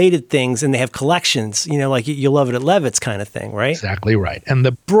of related things, and they have collections. Like You'll Love It at Levitt's kind of thing, right? Exactly right. And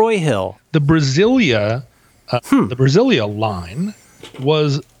the Broyhill, the Brasilia line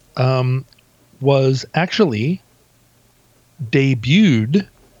was actually debuted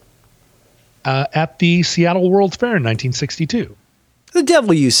at the Seattle World's Fair in 1962. The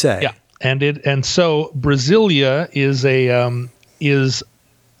devil, you say? Yeah, and so Brasilia is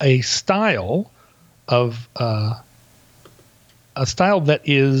a style of that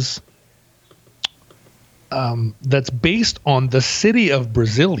is that's based on the city of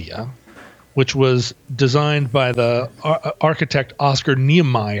Brasilia, which was designed by the architect Oscar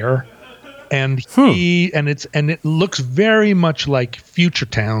Niemeyer. And it looks very much like Future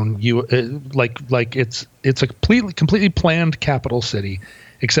Town. Like it's a completely planned capital city,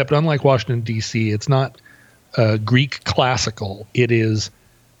 except unlike Washington D.C., it's not Greek classical. It is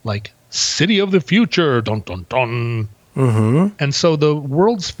like city of the future, dun dun dun. Mm-hmm. And so the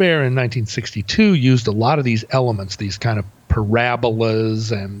World's Fair in 1962 used a lot of these elements, these kind of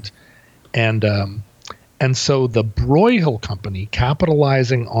parabolas and so the Broyhill Company,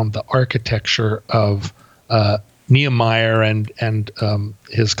 capitalizing on the architecture of Niemeyer and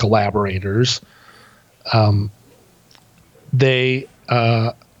his collaborators, they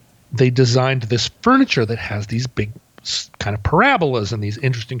designed this furniture that has these big kind of parabolas and these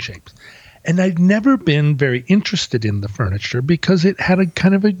interesting shapes. And I'd never been very interested in the furniture because it had a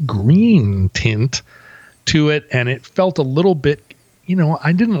kind of a green tint to it, and it felt a little bit.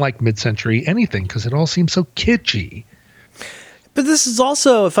 I didn't like mid-century anything because it all seemed so kitschy. But this is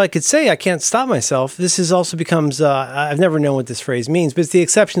also, if I could say, I can't stop myself, this is also becomes, I've never known what this phrase means, but it's the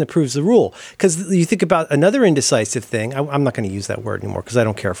exception that proves the rule. Because you think about another indecisive thing, I'm not going to use that word anymore because I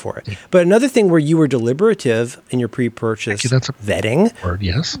don't care for it. Yeah. But another thing where you were deliberative in your pre-purchase vetting word,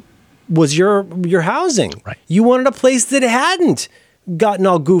 yes, was your housing. Right. You wanted a place that hadn't gotten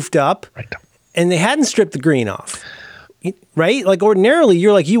all goofed up, right, and they hadn't stripped the green off. Right? Like ordinarily,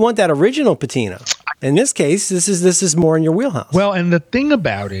 you're like, you want that original patina. In this case, this is more in your wheelhouse. Well, and the thing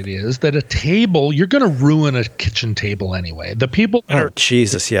about it is that a table, you're going to ruin a kitchen table anyway. The people that are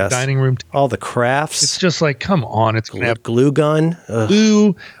Jesus, yes, dining room, all the crafts. It's just like, come on, it's going to have glue gun.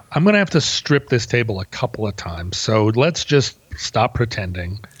 Glue. I'm going to have to strip this table a couple of times. So let's just stop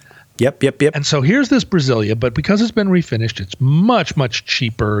pretending. Yep. And so here's this Brasilia, but because it's been refinished, it's much, much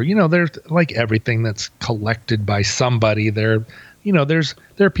cheaper. There's like everything that's collected by somebody. There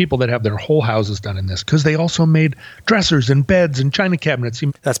are people that have their whole houses done in this because they also made dressers and beds and china cabinets.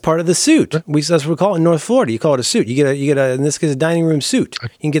 That's part of the suit. That's what we call it in North Florida. You call it a suit. You get a in this case a dining room suit. You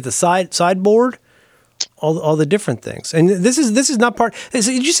can get the sideboard. All the different things, and this is not part. Did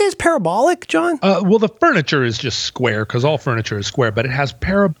you say it's parabolic, John? Well, the furniture is just square because all furniture is square, but it has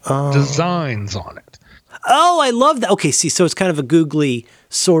designs on it. Oh, I love that. Okay, see, so it's kind of a googly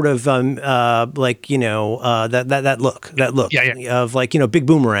sort of that look of big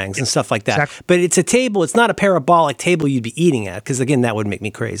boomerangs and stuff like that. Exactly. But it's a table. It's not a parabolic table you'd be eating at because again, that would make me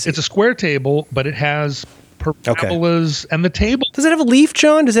crazy. It's a square table, but it has parabolas, and the table. Does it have a leaf,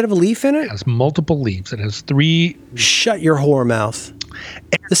 John? Does it have a leaf in it? It has multiple leaves. It has 3. Shut your whore mouth.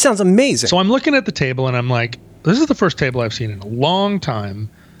 This sounds amazing. So I'm looking at the table and I'm like, this is the first table I've seen in a long time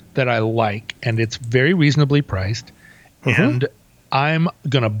that I like, and it's very reasonably priced. Mm-hmm. And I'm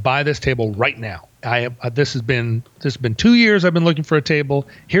going to buy this table right now. This has been 2 years I've been looking for a table.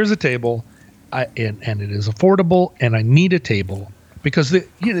 Here's a table, and it is affordable, and I need a table. Because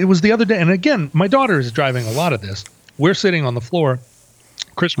it was the other day, and again, my daughter is driving a lot of this. We're sitting on the floor,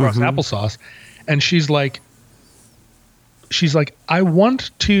 crisscross applesauce, and she's like, I want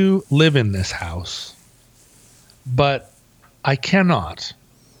to live in this house, but I cannot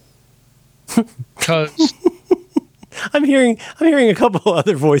because I'm hearing a couple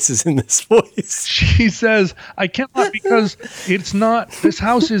other voices in this voice. She says, I cannot because this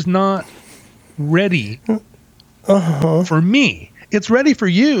house is not ready for me. It's ready for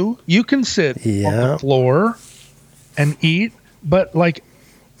you. You can sit on the floor and eat, but like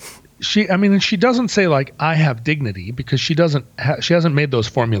she doesn't say like I have dignity because she hasn't made those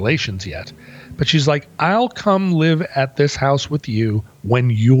formulations yet. But she's like, I'll come live at this house with you when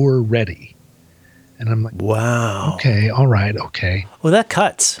you're ready. And I'm like, wow. Okay, all right, okay. Well, that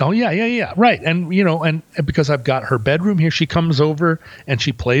cuts. Oh yeah, right. And and because I've got her bedroom here, she comes over and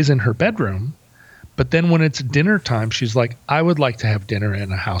she plays in her bedroom. But then when it's dinner time, she's like, I would like to have dinner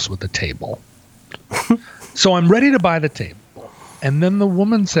in a house with a table. So I'm ready to buy the table. And then the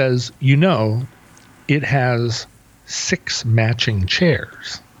woman says, it has 6 matching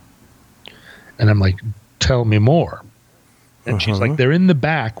chairs. And I'm like, tell me more. And she's like, they're in the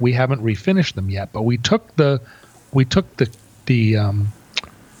back. We haven't refinished them yet, but we took the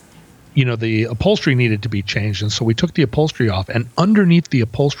upholstery needed to be changed. And so we took the upholstery off, and underneath the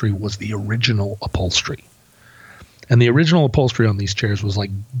upholstery was the original upholstery. And the original upholstery on these chairs was like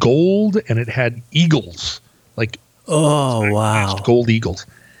gold, and it had eagles, like, oh, wow. Gold eagles.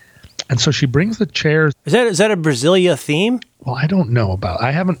 And so she brings the chairs. Is that a Brasilia theme? Well, I don't know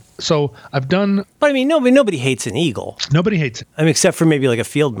I haven't. So I've done. But I mean, nobody hates an eagle. Nobody hates it. I mean, except for maybe like a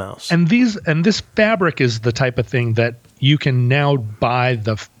field mouse. And this fabric is the type of thing that you can now buy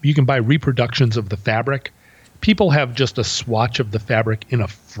reproductions of the fabric. People have just a swatch of the fabric in a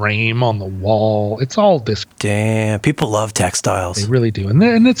frame on the wall. It's all this. Damn, people love textiles. They really do.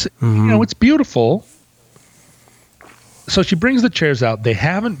 And it's, it's beautiful. So she brings the chairs out. They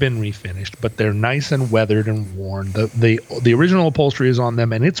haven't been refinished, but they're nice and weathered and worn. The original upholstery is on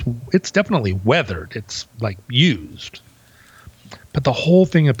them, and it's definitely weathered. It's like used. But the whole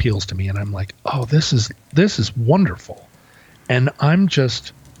thing appeals to me, and I'm like, oh, this is wonderful. And and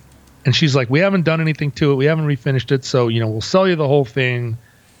she's like, we haven't done anything to it. We haven't refinished it. So, we'll sell you the whole thing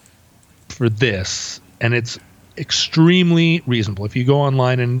for this. And it's extremely reasonable. If you go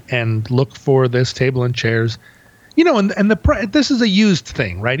online and look for this table and chairs, this is a used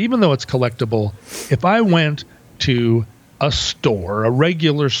thing, right? Even though it's collectible, if I went to a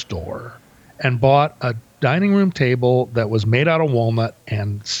regular store, and bought a dining room table that was made out of walnut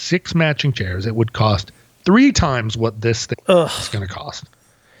and 6 matching chairs, it would cost 3 times what this thing is going to cost.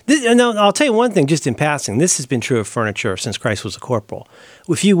 No, I'll tell you one thing, just in passing. This has been true of furniture since Christ was a corporal.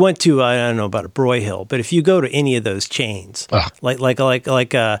 If you went to, I don't know about a Broyhill, but if you go to any of those chains,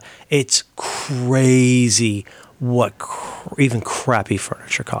 it's crazy what even crappy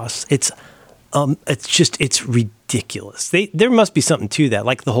furniture costs. It's ridiculous. There must be something to that,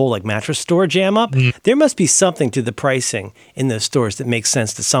 like the whole mattress store jam up. There must be something to the pricing in those stores that makes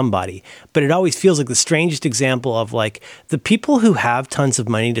sense to somebody. But it always feels like the strangest example of the people who have tons of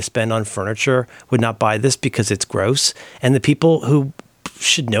money to spend on furniture would not buy this because it's gross, and the people who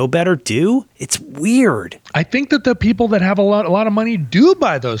should know better do. It's weird. I think that the people that have a lot of money do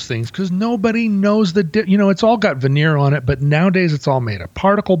buy those things because nobody knows it's all got veneer on it, but nowadays it's all made of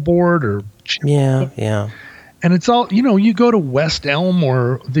particle board or yeah. And it's all, you go to West Elm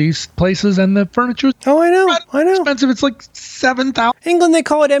or these places and the furniture. Oh, I know. Expensive. It's like $7,000. England, they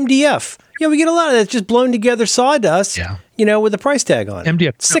call it MDF. Yeah, we get a lot of that just blown together sawdust. Yeah. With a price tag on it.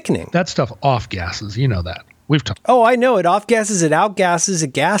 MDF. Sickening. That stuff off gases. You know that. We've talked. Oh, I know it. Off gases, it out gases,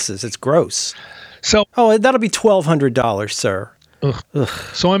 it gases. It's gross. So. Oh, that'll be $1,200, sir. Ugh.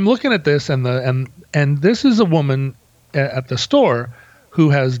 So I'm looking at this and this is a woman at the store who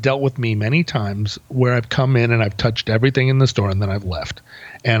has dealt with me many times where I've come in and I've touched everything in the store and then I've left.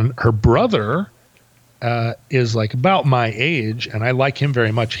 And her brother is about my age, and I like him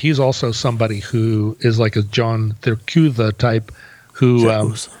very much. He's also somebody who is like a John Thirkutha type who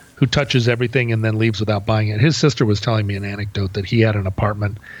touches everything and then leaves without buying it. His sister was telling me an anecdote that he had an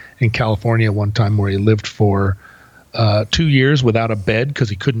apartment in California one time where he lived for 2 years without a bed because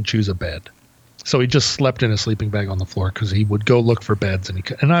he couldn't choose a bed. So he just slept in a sleeping bag on the floor because he would go look for beds,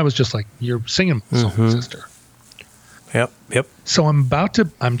 and I was just like, "You're singing my song, sister." Yep. So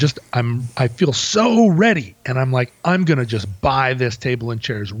I feel so ready, and I'm like, I'm gonna just buy this table and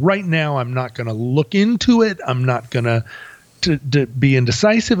chairs right now. I'm not gonna look into it. I'm not gonna to be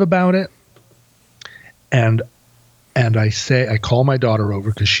indecisive about it. And I call my daughter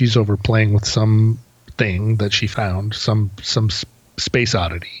over because she's over playing with some thing that she found, some space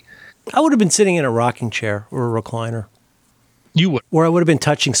oddity. I would have been sitting in a rocking chair or a recliner. You would. Or I would have been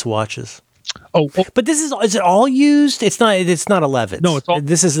touching swatches. Oh, well, but is it all used? It's not 11. No, it's all.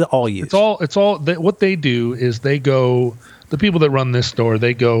 This is all used. It's all. What they do is they go. The people that run this store,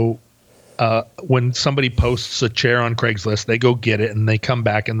 they go. When somebody posts a chair on Craigslist, they go get it and they come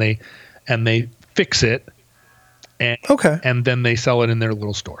back and they fix it, And, Okay. And then they sell it in their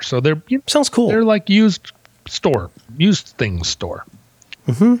little store. So they're Sounds cool. They're like used things store.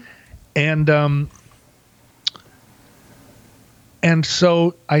 Mm-hmm. And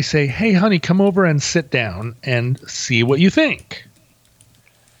so I say, hey, honey, come over and sit down and see what you think.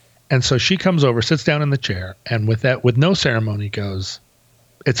 And so she comes over, sits down in the chair, and with no ceremony goes,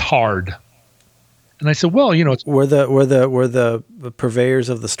 it's hard. And I said, well, it's... Were the purveyors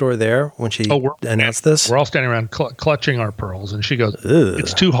of the store there when she announced this? We're all standing around clutching our pearls, and she goes,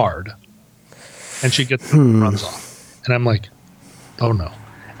 it's too hard. And she gets runs off. And I'm like, oh no.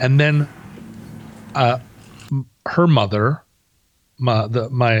 And then her mother,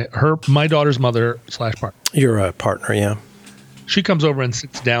 my daughter's mother / partner. Your partner, yeah. She comes over and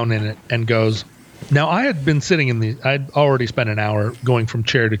sits down in it and goes, now I had been sitting I'd already spent an hour going from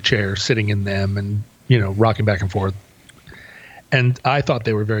chair to chair, sitting in them and, rocking back and forth. And I thought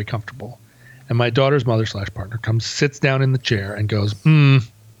they were very comfortable. And my daughter's mother / partner sits down in the chair and goes,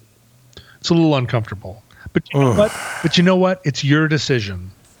 it's a little uncomfortable. But you know what? It's your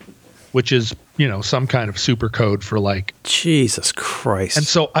decision, which is, some kind of super code for like... Jesus Christ. And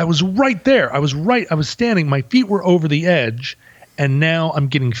so I was right there. I was standing. My feet were over the edge. And now I'm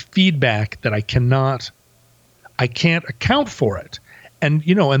getting feedback that I can't account for it. And,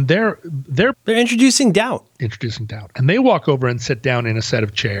 and they're introducing doubt. And they walk over and sit down in a set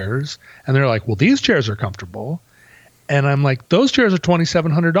of chairs. And they're like, well, these chairs are comfortable. And I'm like, those chairs are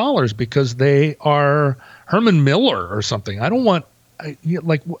 $2,700 because they are Herman Miller or something. I don't want,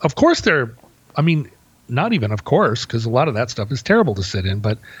 of course not even of course, because a lot of that stuff is terrible to sit in.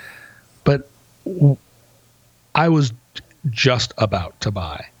 But I was just about to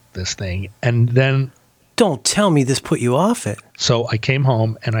buy this thing. And then... Don't tell me this put you off it. So I came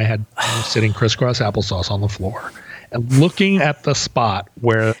home and I had sitting crisscross applesauce on the floor and looking at the spot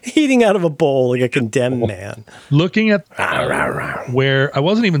where... Eating out of a bowl like a condemned man. Looking at where I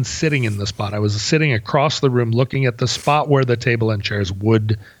wasn't even sitting in the spot. I was sitting across the room looking at the spot where the table and chairs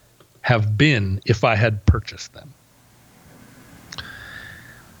would have been if I had purchased them.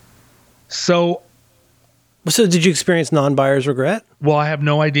 So did you experience non-buyer's regret? Well, I have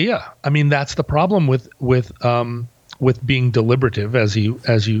no idea. I mean, that's the problem with being deliberative, as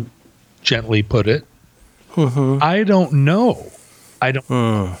you gently put it. Mm-hmm. I don't know. I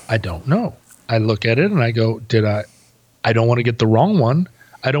don't know. I look at it and I go, I don't want to get the wrong one.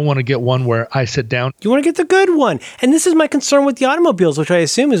 I don't want to get one where I sit down. You want to get the good one. And this is my concern with the automobiles, which I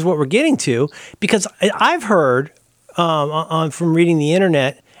assume is what we're getting to, because I've heard from reading the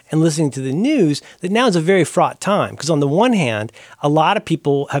internet and listening to the news that now is a very fraught time. Because on the one hand, a lot of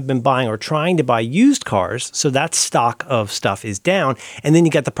people have been buying or trying to buy used cars, so that stock of stuff is down. And then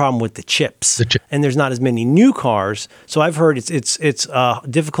you got the problem with the chips. And there's not as many new cars. So I've heard it's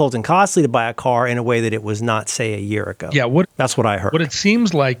difficult and costly to buy a car in a way that it was not, say, a year ago. Yeah, that's what I heard. What it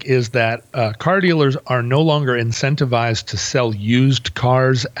seems like is that car dealers are no longer incentivized to sell used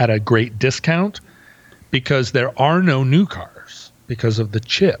cars at a great discount because there are no new cars. Because of the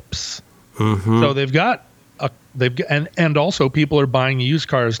chips. Mm-hmm. So and also people are buying used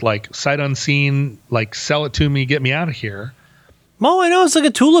cars like sight unseen, like sell it to me, get me out of here. Oh, I know. It's like a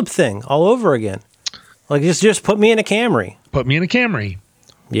tulip thing all over again. Like just put me in a Camry. Put me in a Camry.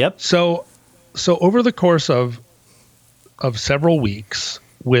 Yep. So over the course of several weeks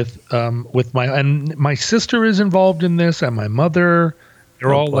with my sister is involved in this and my mother,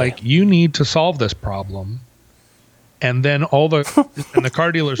 they're all like, you need to solve this problem. And then the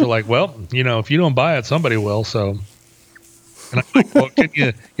car dealers are like, well, if you don't buy it, somebody will. So, and I'm like, well,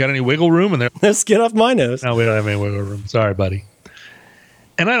 you got any wiggle room? And they're let's get off my nose. No, we don't have any wiggle room. Sorry, buddy.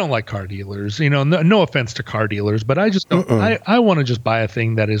 And I don't like car dealers. No offense to car dealers, but I just don't. I want to just buy a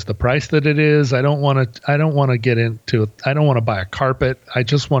thing that is the price that it is. I don't want to get into. I don't want to buy a carpet. I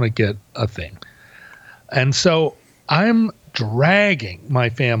just want to get a thing. And so I'm dragging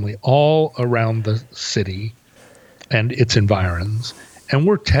my family all around the city and its environs, and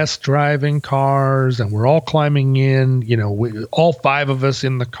we're test driving cars, and we're all climbing in. All five of us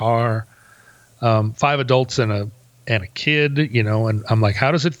in the car, 5 adults and a kid. And I'm like,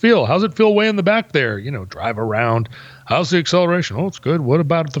 how does it feel? How's it feel way in the back there? Drive around. How's the acceleration? Oh, it's good. What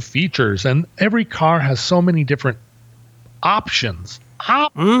about the features? And every car has so many different options.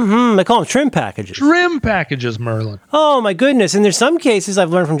 They call them trim packages. Trim packages, Merlin. Oh, my goodness. And there's some cases, I've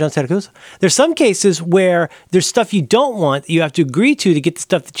learned from John Siracusa, there's some cases where there's stuff you don't want that you have to agree to get the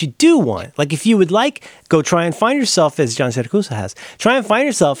stuff that you do want. Like if you would go try and find yourself, as John Siracusa has, try and find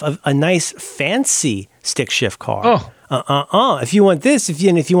yourself a nice, fancy stick shift car. If you want this, if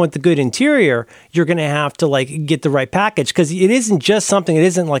you want the good interior, you're going to have to like get the right package because it isn't just something. It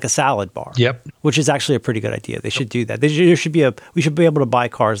isn't like a salad bar. Yep. Which is actually a pretty good idea. They should do that. We should be able to buy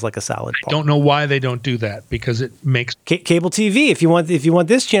cars like a salad bar. Don't know why they don't do that because it makes cable TV. If you want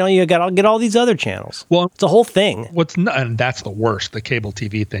this channel, you got to get all these other channels. Well, it's a whole thing. And that's the worst. The cable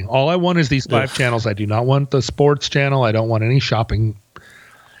TV thing. All I want is these 5 channels. I do not want the sports channel. I don't want any shopping.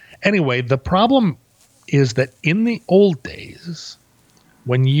 Anyway, the problem is that in the old days,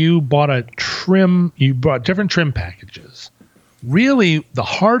 when you bought you bought different trim packages. Really, the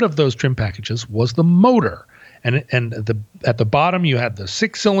heart of those trim packages was the motor, and at the bottom you had the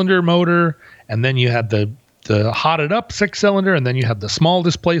 6-cylinder motor, and then you had the hotted up 6-cylinder, and then you had the small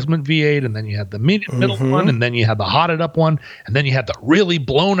displacement V8, and then you had the middle one, and then you had the hotted up one, and then you had the really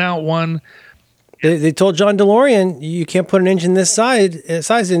blown out one. They told John DeLorean you can't put an engine this size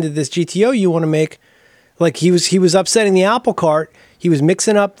into this GTO you want to make. Like he was upsetting the apple cart. He was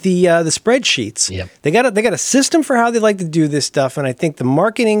mixing up the spreadsheets. Yep. They got a system for how they like to do this stuff, and I think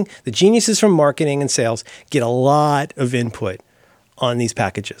the geniuses from marketing and sales get a lot of input on these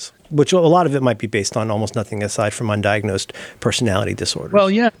packages, which a lot of it might be based on almost nothing aside from undiagnosed personality disorders. Well,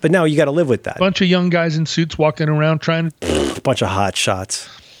 yeah. But now you got to live with that. Bunch of young guys in suits walking around trying to... A bunch of hot shots.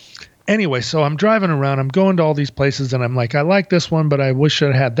 Anyway, so I'm driving around. I'm going to all these places, and I'm like, I like this one, but I wish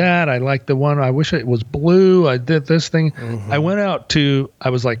I had that. I like the one. I wish it was blue. I did this thing. I went out I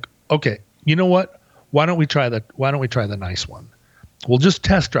was like, okay, you know what? Why don't we try the nice one? We'll just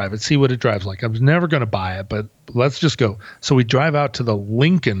test drive it, see what it drives like. I was never going to buy it, but let's just go. So we drive out to the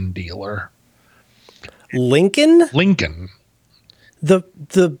Lincoln dealer. Lincoln? The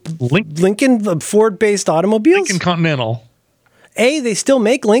Lincoln Ford-based automobiles? Lincoln Continental. A, they still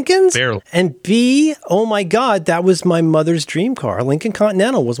make Lincolns? Barely. And B, oh my God, that was my mother's dream car. Lincoln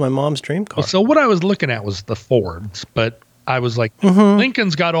Continental was my mom's dream car. Well, so what I was looking at was the Fords, but I was like,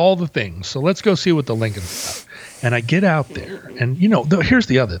 Lincoln's got all the things, so let's go see what the Lincoln's got. And I get out there, and here's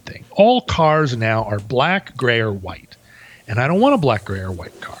the other thing. All cars now are black, gray, or white. And I don't want a black, gray, or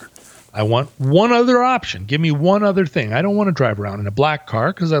white car. I want one other option. Give me one other thing. I don't want to drive around in a black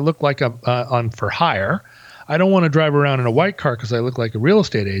car because I look like I'm on for hire. I don't want to drive around in a white car because I look like a real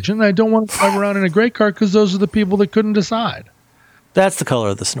estate agent. I don't want to drive around in a gray car because those are the people that couldn't decide. That's the color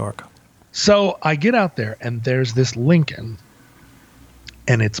of the Snork. So I get out there, and there's this Lincoln,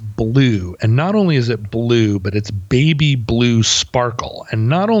 and it's blue. And not only is it blue, but it's baby blue sparkle. And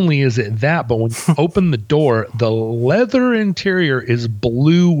not only is it that, but when you open the door, the leather interior is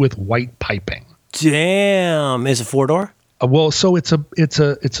blue with white piping. Damn. Is it 4-door? Well, so it's a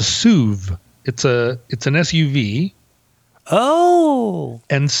SUV. It's an SUV. Oh.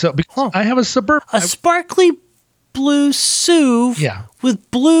 And so because I have a Suburban. A sparkly blue SUV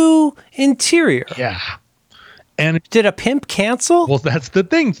with blue interior. Yeah. And did a pimp cancel? Well, that's the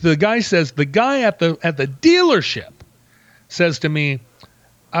thing. The guy at the dealership says to me,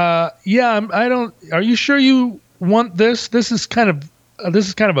 I don't, are you sure you want this? This is kind of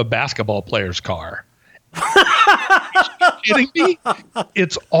a basketball player's car. Are you kidding me?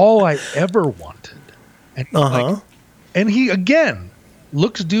 It's all I ever wanted. And and he again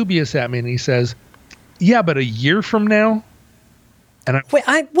looks dubious at me, and he says, yeah, but a year from now. And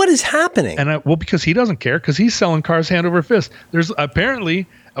what is happening? And because he doesn't care, because he's selling cars hand over fist. There's apparently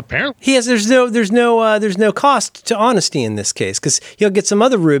there's no cost to honesty in this case, because he'll get some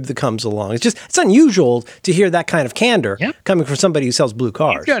other rube that comes along. It's unusual to hear that kind of candor coming from somebody who sells blue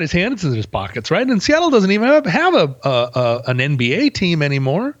cars. He's got his hands in his pockets, right? And Seattle doesn't even have an NBA team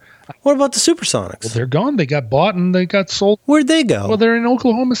anymore. What about the Supersonics? Well, they're gone. They got bought and they got sold. Where'd they go? Well, they're in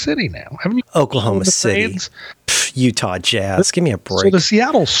Oklahoma City now. Haven't you? Oklahoma City. Utah Jazz. Give me a break. So the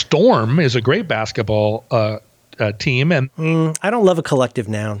Seattle Storm is a great basketball team, and I don't love a collective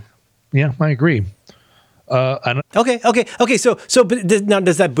noun. Yeah, I agree. Okay. So, but now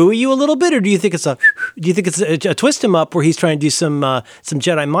does that buoy you a little bit, or do you think it's a twist him up where he's trying to do some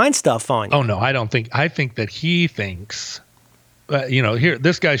Jedi mind stuff on you? Oh no, I don't think. I think that he thinks. Here,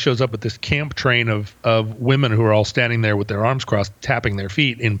 this guy shows up with this camp train of women who are all standing there with their arms crossed, tapping their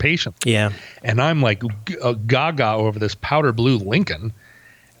feet impatiently. Yeah. And I'm like gaga over this powder blue Lincoln.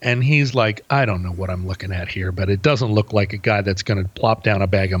 And he's like, I don't know what I'm looking at here, but it doesn't look like a guy that's going to plop down a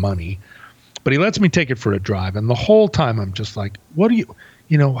bag of money. But he lets me take it for a drive. And the whole time I'm just like, what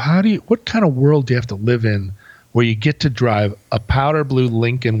kind of world do you have to live in where you get to drive a powder blue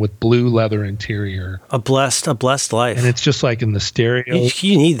Lincoln with blue leather interior? A blessed life. And it's just like in the stereo.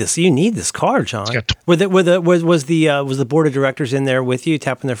 You need this. You need this car, John. Was the board of directors in there with you,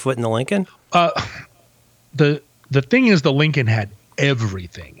 tapping their foot in the Lincoln? The thing is, the Lincoln had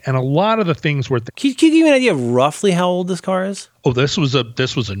everything. And a lot of the things were Can you give me an idea of roughly how old this car is? oh, this was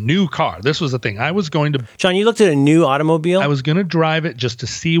a new car. This was the thing. I was going to John, you looked at a new automobile? I was going to drive it just to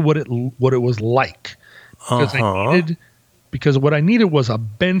see what it was like. Because what I needed was a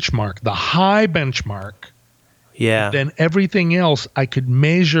benchmark, the high benchmark. Yeah. Then everything else I could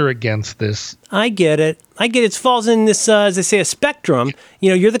measure against this. I get it. It falls in this, as they say, a spectrum. You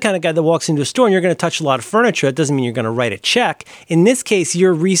know, you're the kind of guy that walks into a store and you're going to touch a lot of furniture. It doesn't mean you're going to write a check. In this case,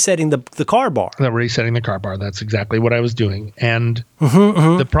 you're resetting the car bar. Resetting the car bar. That's exactly what I was doing. And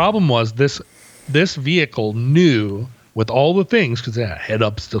the problem was this vehicle knew with all the things, because it had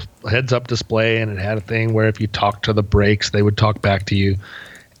heads up display, and it had a thing where if you talked to the brakes, they would talk back to you.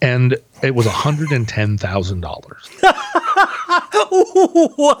 And it was $110,000.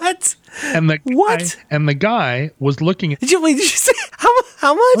 What? And the guy was looking at. Did you say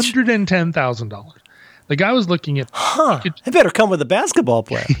how much? $110,000. The guy was looking at. It better come with a basketball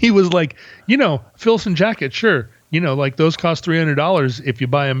player. He was like, Filson jacket, sure. Like those cost $300 if you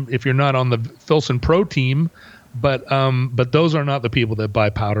buy them if you're not on the Filson Pro team. But those are not the people that buy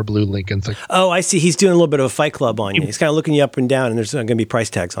powder blue Lincolns. Like, oh, I see. He's doing a little bit of a fight club on you. He's kind of looking you up and down, and there's going to be price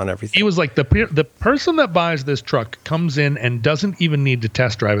tags on everything. He was like, the person that buys this truck comes in and doesn't even need to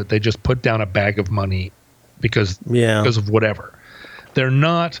test drive it. They just put down a bag of money because of whatever. They're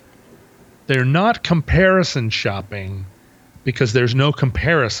not comparison shopping because there's no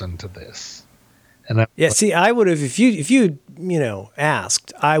comparison to this. And see, I would have if you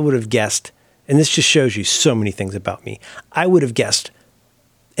asked, I would have guessed. And this just shows you so many things about me. I would have guessed,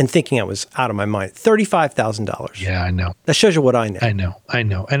 and thinking I was out of my mind, $35,000. Yeah, I know. That shows you what I know. I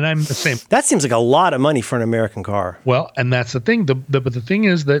know. And I'm the same. That seems like a lot of money for an American car. Well, and that's the thing. But the thing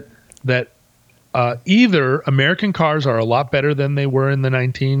is that either American cars are a lot better than they were in the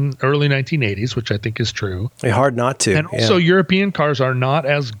early 1980s, which I think is true. It's hard not to. And also European cars are not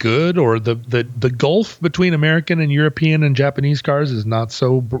as good, or the gulf between American and European and Japanese cars is not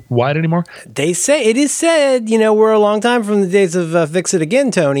so wide anymore. It is said, we're a long time from the days of Fix It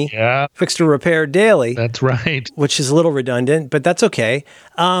Again, Tony. Yeah. Fixed or repaired daily. That's right. Which is a little redundant, but that's okay.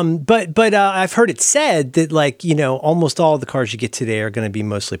 But I've heard it said that almost all of the cars you get today are going to be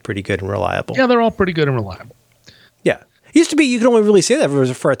mostly pretty good and reliable. Yeah, they're all pretty good and reliable. Yeah. It used to be you could only really say that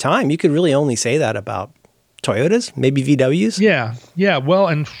for a time. You could really only say that about Toyotas, maybe VWs. Yeah. Well,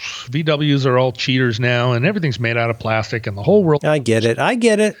 and VWs are all cheaters now, and everything's made out of plastic, and the whole world. I get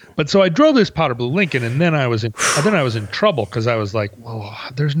it. But so I drove this powder blue Lincoln, and then I was in trouble because I was like, well,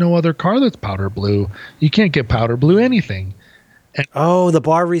 there's no other car that's powder blue. You can't get powder blue anything. And, the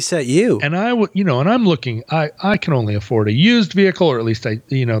bar reset you. And and I'm looking, I can only afford a used vehicle, or at least that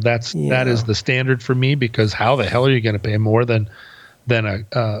is the standard for me, because how the hell are you going to pay more than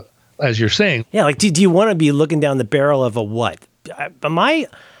a, as you're saying? Yeah. Like, do you want to be looking down the barrel of a what?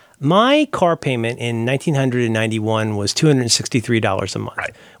 My car payment in 1991 was $263 a month,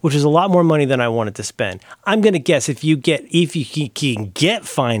 right, which is a lot more money than I wanted to spend. I'm going to guess if you can get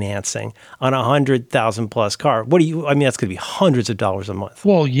financing on a $100,000+ car, that's going to be hundreds of dollars a month.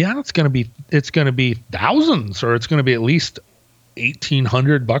 Well, yeah, it's going to be thousands, or it's going to be at least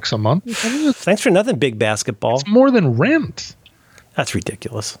 $1,800 a month. Thanks for nothing, big basketball. It's more than rent. That's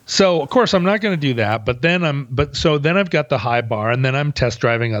ridiculous. So of course I'm not going to do that, but then I've got the high bar, and then I'm test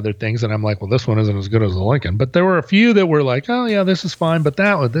driving other things, and I'm like, well, this one isn't as good as the Lincoln. But there were a few that were like, oh yeah, this is fine, but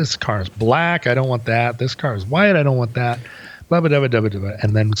this car is black, I don't want that. This car is white, I don't want that. Blah blah blah blah blah.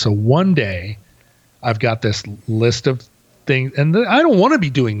 And then so one day, I've got this list of things, and I don't want to be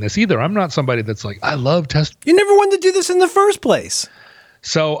doing this either. I'm not somebody that's like, I love test. You never wanted to do this in the first place.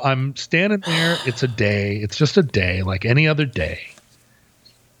 So I'm standing there. It's just a day like any other day.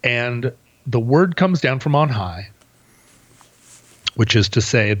 And the word comes down from on high, which is to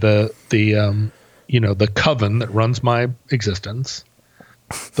say the coven that runs my existence.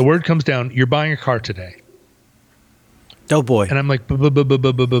 The word comes down, you're buying a car today. Oh boy. And I'm like, I'm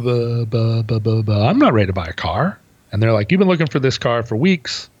not ready to buy a car. And they're like, you've been looking for this car for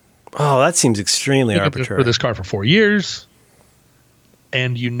weeks. Oh, that seems extremely arbitrary. For this car for 4 years.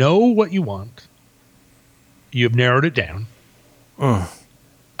 And you know what you want. You've narrowed it down.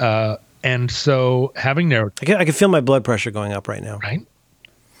 And so having narrowed... I can feel my blood pressure going up right now. Right?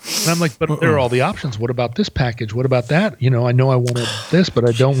 And I'm like, but there are all the options. What about this package? What about that? I know I wanted this, but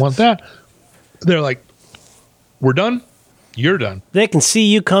I don't want that. They're like, we're done. You're done. They can see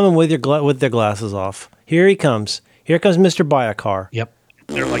you coming with their glasses off. Here he comes. Here comes Mr. Buy a Car. Yep.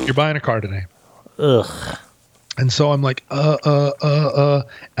 They're like, you're buying a car today. Ugh. And so I'm like, and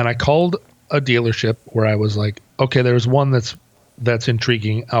I called a dealership where I was like, okay, there's one that's that's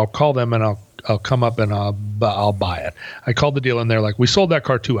intriguing, I'll call them and I'll come up and I'll buy it. I called the dealer and they're like, we sold that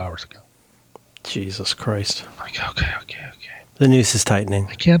car 2 hours ago. Jesus Christ. I'm like, okay. The noose is tightening.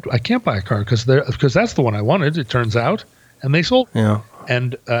 I can't buy a car because that's the one I wanted. It turns out, and they sold. Yeah.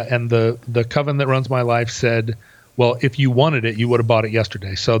 And the coven that runs my life said, well, if you wanted it, you would have bought it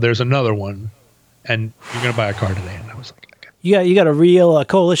yesterday. So there's another one, and you're going to buy a car today. And I was like, okay. You got a real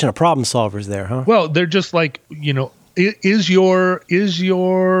coalition of problem solvers there, huh? Well, they're just like, is your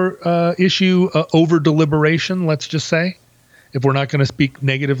issue over deliberation? Let's just say, if we're not going to speak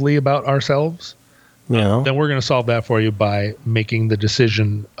negatively about ourselves. Yeah. Then we're going to solve that for you by making the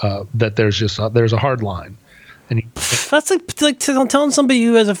decision that there's a hard line. And that's like telling somebody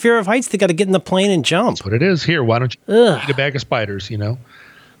who has a fear of heights they got to get in the plane and jump. That's what it is. Here, why don't you eat a bag of spiders? And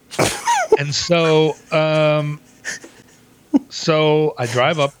so I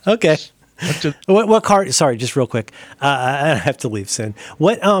drive up. Okay. What car? Sorry, just real quick. I have to leave soon.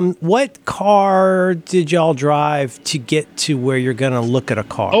 What car did y'all drive to get to where you're going to look at a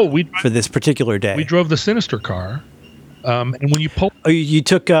car? For this particular day. We drove the Sinister car, and when you pull, you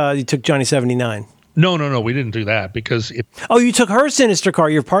took Johnny 79. No, we didn't do that because you took her Sinister car,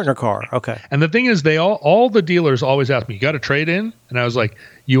 your partner car. Okay. And the thing is, all the dealers always ask me, "You got a trade in?" And I was like,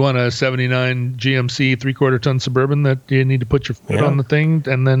 "You want a '79 GMC 3/4 ton Suburban that you need to put your foot on the thing,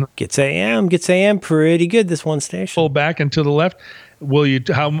 and then gets AM pretty good this one station. Pull back and to the left.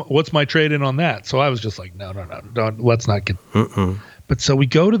 What's my trade in on that?" So I was just like, no, don't, let's not get. But so we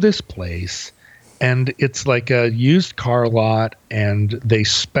go to this place. And it's like a used car lot, and they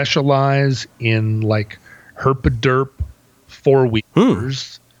specialize in like herp-a-derp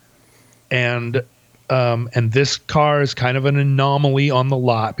 4-wheelers. And this car is kind of an anomaly on the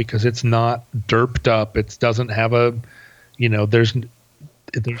lot because it's not derped up. It doesn't have a, there's.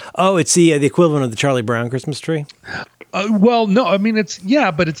 It's the equivalent of the Charlie Brown Christmas tree. Well, no, I mean but it's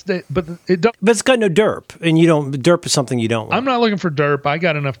got no derp, and derp is something you don't want. I'm not looking for derp. I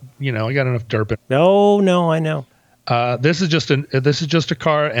got enough derp. No, I know. This is just a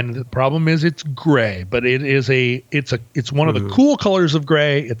car, and the problem is it's gray, but it's one of the cool colors of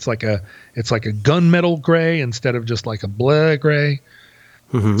gray. It's like a gunmetal gray instead of just like a blah gray.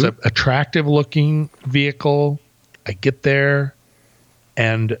 Mm-hmm. It's an attractive looking vehicle. I get there,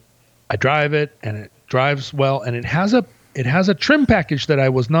 and I drive it, and it drives well, and it has a trim package that I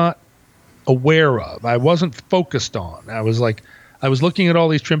was not aware of. I wasn't focused on. I was looking at all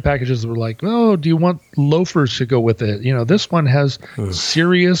these trim packages that were like, oh, do you want loafers to go with it? This one has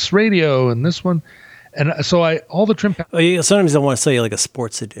Sirius radio, and this one, and so all the trim. Sometimes I want to sell you like a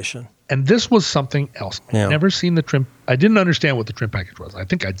sports edition. And this was something else. Yeah. I'd never seen the trim. I didn't understand what the trim package was. I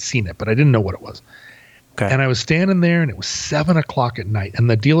think I'd seen it, but I didn't know what it was. Okay. And I was standing there, and it was 7:00 at night, and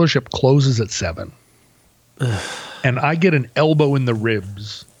the dealership closes at 7. And I get an elbow in the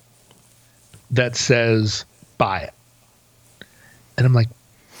ribs that says, buy it. And I'm like,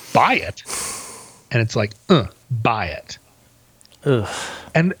 buy it? And it's like, buy it. Ugh.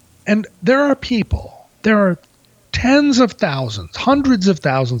 And there are tens of thousands, hundreds of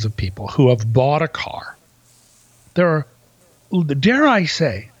thousands of people who have bought a car. There are, dare I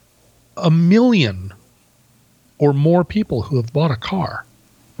say, 1 million or more people who have bought a car,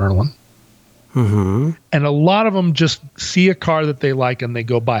 Merlin. Mm-hmm. And a lot of them just see a car that they like and they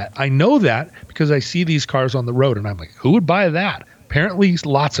go buy it. I know that because I see these cars on the road and I'm like, who would buy that? Apparently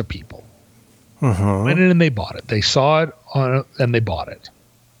lots of people went in and they bought it. They saw it and they bought it.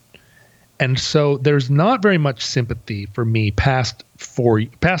 And so there's not very much sympathy for me past the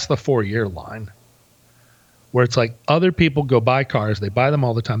 4-year line, where it's like other people go buy cars. They buy them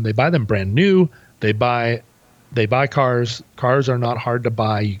all the time. They buy them brand new. They buy cars. Cars are not hard to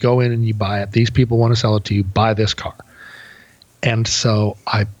buy. You go in and you buy it. These people want to sell it to you. Buy this car. And so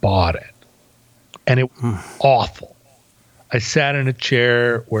I bought it. And it was awful. I sat in a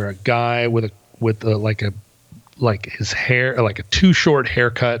chair where a guy with his hair, like a too short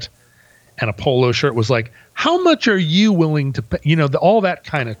haircut and a polo shirt was like, how much are you willing to pay? All that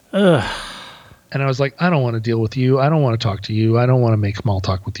kind of. And I was like, I don't want to deal with you. I don't want to talk to you. I don't want to make small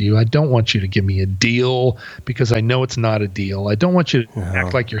talk with you. I don't want you to give me a deal because I know it's not a deal. I don't want you to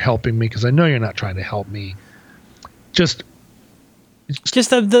act like you're helping me because I know you're not trying to help me. Just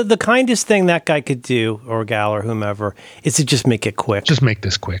the kindest thing that guy could do, or gal, or whomever, is to just make it quick. Just make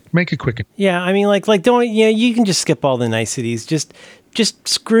this quick. Make it quick. Yeah, I mean, like don't you can just skip all the niceties. Just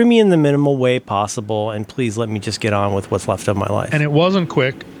screw me in the minimal way possible, and please let me just get on with what's left of my life. And it wasn't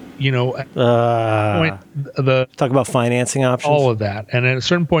quick. Talk about financing options, all of that. And at a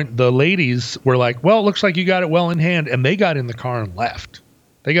certain point, the ladies were like, well, it looks like you got it well in hand. And they got in the car and left.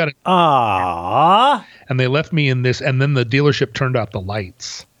 They got it. Ah. And they left me in this, and then the dealership turned out the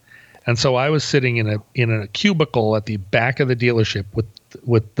lights. And so I was sitting in a cubicle at the back of the dealership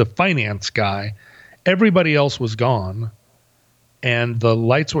with the finance guy. Everybody else was gone, and the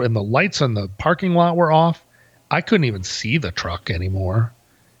lights in the parking lot were off. I couldn't even see the truck anymore.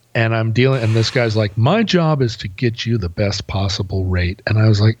 And and this guy's like, my job is to get you the best possible rate. And I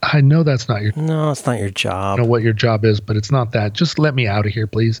was like, I know that's not your No, it's not your job. I don't know what your job is, but it's not that. Just let me out of here,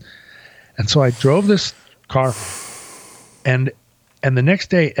 please. And so I drove this car, and the next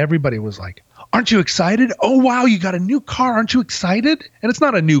day everybody was like, aren't you excited? Oh, wow, you got a new car. Aren't you excited? And it's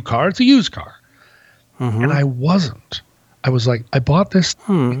not a new car. It's a used car. Mm-hmm. And I wasn't. I was like, I bought this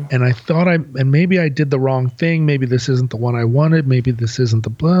and I thought and maybe I did the wrong thing. Maybe this isn't the one I wanted. Maybe this isn't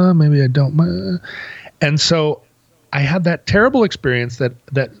the blah. Maybe I don't. And so I had that terrible experience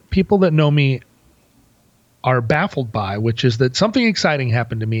that people that know me are baffled by, which is that something exciting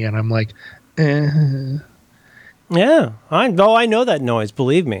happened to me. And I'm like, Yeah, I know that noise.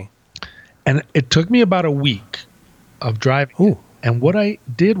 Believe me. And it took me about a week of driving. Ooh. And what I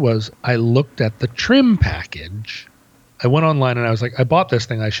did was I looked at the trim package. I went online and I was like, I bought this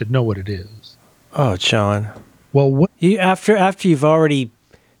thing. I should know what it is. Oh, John. Well, what? You after you've already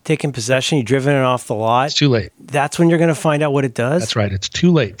taken possession, you've driven it off the lot. It's too late. That's when you're going to find out what it does. That's right. It's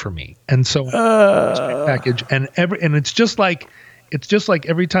too late for me. And so trim package and it's just like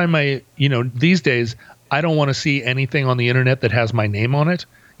every time these days I don't want to see anything on the internet that has my name on it.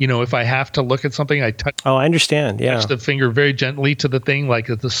 If I have to look at something, I touch. Oh, I understand. Yeah. Touch the finger very gently to the thing, like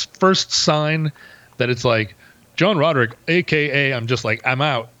the first sign that it's like John Roderick, AKA, I'm just like, I'm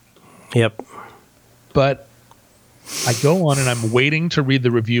out. Yep. But I go on and I'm waiting to read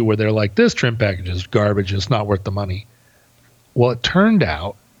the review where they're like, this trim package is garbage. It's not worth the money. Well, it turned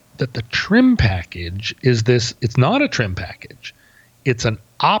out that the trim package is it's not a trim package. It's an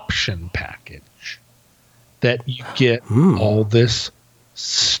option package that you get all this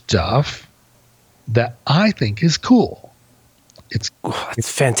stuff that I think is cool. It's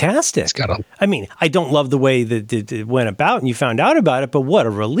fantastic. It's got I mean, I don't love the way that it went about and you found out about it, but what a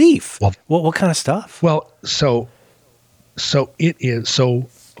relief. Well, what kind of stuff? Well, so it is. So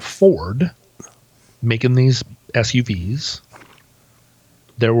Ford making these SUVs,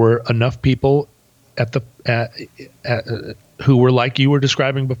 there were enough people who were like you were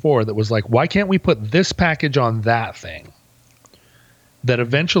describing before that was like, why can't we put this package on that thing? That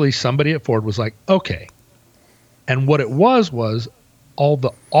eventually somebody at Ford was like, okay. And what it was all the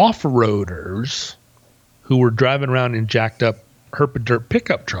off-roaders who were driving around in jacked up Herpa-Dirt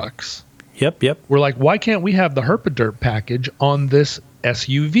pickup trucks. Yep. Were like, why can't we have the Herpa-Dirt package on this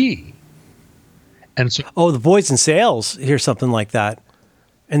SUV? And so, the boys in sales hear something like that.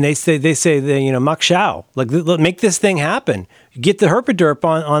 And they say Mach Shao, like make this thing happen. Get the Herpa-Derp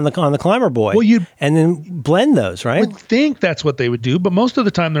on the Climber Boy, and then blend those, right? I would think that's what they would do, but most of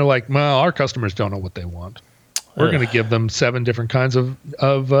the time they're like, well, our customers don't know what they want. We're going to give them 7 different kinds of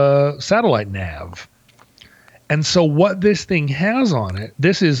satellite nav. And so what this thing has on it,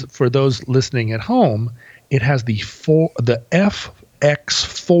 this is for those listening at home, it has the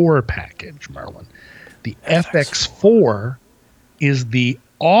FX4 package, Merlin. The FX4 is the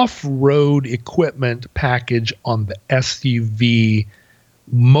off-road equipment package on the SUV.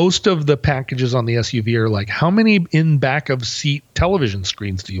 Most of the packages on the SUV are like, how many in back of seat television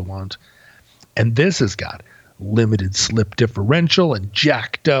screens do you want? And this has got limited slip differential and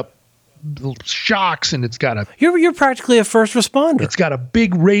jacked up shocks, and it's got you're practically a first responder. It's got a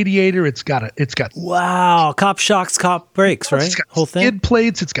big radiator. It's got wow, cop shocks, cop brakes, right? It's got whole thing. Skid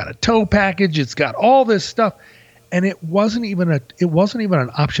plates. It's got a tow package. It's got all this stuff. And it wasn't even an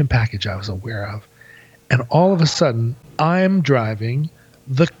option package I was aware of. And all of a sudden, I'm driving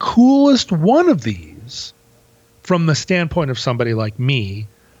the coolest one of these from the standpoint of somebody like me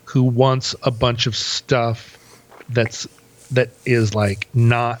who wants a bunch of stuff that is like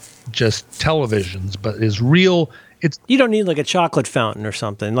not just televisions, but is real. You don't need like a chocolate fountain or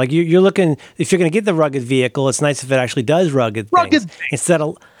something. Like you're looking, if you're going to get the rugged vehicle, it's nice if it actually does rugged things. Instead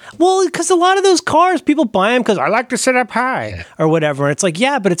of, because a lot of those cars, people buy them because I like to sit up high or whatever. And it's like,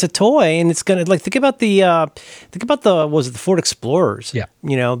 yeah, but it's a toy, and it's going to like think about the the Ford Explorers? Yeah,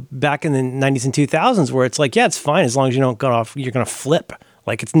 back in the 90s and 2000s, where it's like, yeah, it's fine as long as you don't go off. You're going to flip.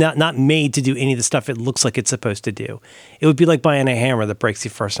 Like it's not made to do any of the stuff it looks like it's supposed to do. It would be like buying a hammer that breaks the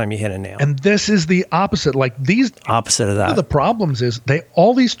first time you hit a nail. And this is the opposite. Like opposite of that. One of the problems is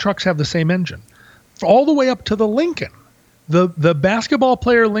all these trucks have the same engine, all the way up to the Lincoln, the basketball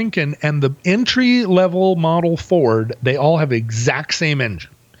player Lincoln and the entry level model Ford. They all have the exact same engine,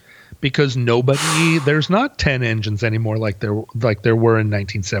 because there's not 10 engines anymore like there were in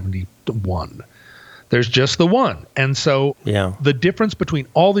 1971. There's just the one. And so the difference between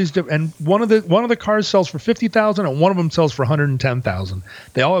all these and one of the cars sells for 50,000 and one of them sells for 110,000.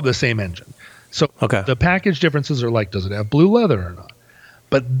 They all have the same engine. So the package differences are like, does it have blue leather or not?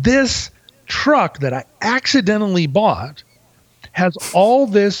 But this truck that I accidentally bought has all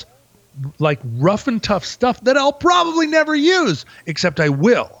this like rough and tough stuff that I'll probably never use, except I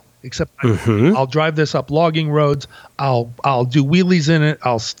will. I'll drive this up logging roads. I'll do wheelies in it.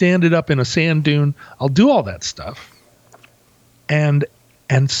 I'll stand it up in a sand dune. I'll do all that stuff. And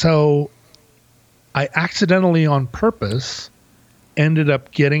so I accidentally on purpose ended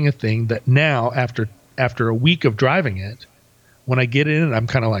up getting a thing that now after a week of driving it, when I get in it, I'm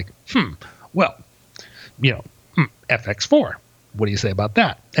kind of like, FX4. What do you say about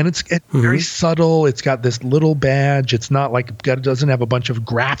that? And it's very subtle. It's got this little badge. It's not like it doesn't have a bunch of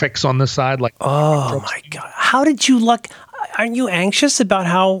graphics on the side. Like, oh my God. How did you luck? Aren't you anxious about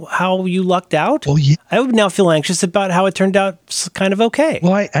how you lucked out? Well, yeah. I would now feel anxious about how it turned out kind of okay.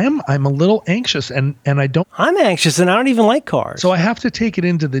 Well, I am. I'm a little anxious and I don't. I'm anxious and I don't even like cars. So I have to take it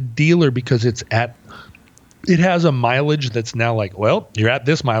into the dealer because it has a mileage that's now like, well, you're at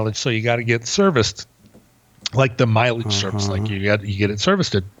this mileage, so you got to get serviced. Like the mileage service, like you get it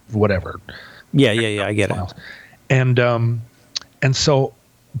serviced at whatever. Yeah, I get it. And so,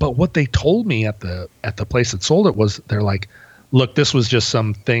 but what they told me at the place that sold it was, they're like, look, this was just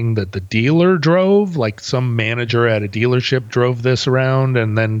something that the dealer drove, like some manager at a dealership drove this around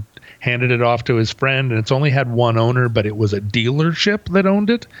and then handed it off to his friend, and it's only had one owner, but it was a dealership that owned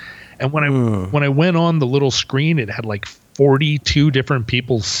it. And when I went on the little screen, it had like 42 different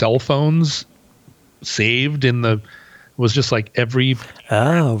people's cell phones saved was just like every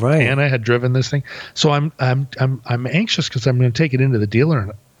Anna had driven this thing. So I'm anxious because I'm going to take it into the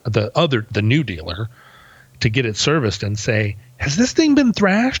dealer, the new dealer, to get it serviced and say, has this thing been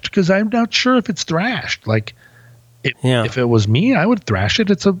thrashed? Because I'm not sure if it's thrashed. Like, if it was me, I would thrash it.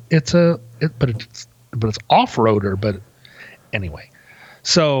 But it's off-roader. But anyway,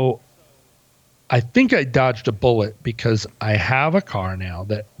 so I think I dodged a bullet because I have a car now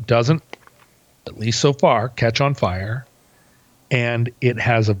that doesn't, at least so far, catch on fire, and it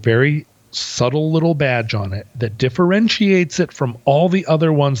has a very subtle little badge on it that differentiates it from all the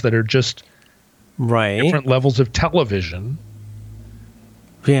other ones that are just different levels of television.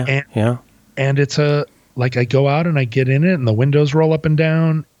 And it's I go out and I get in it and the windows roll up and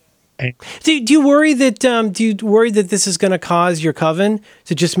down. Do you worry that this is going to cause your coven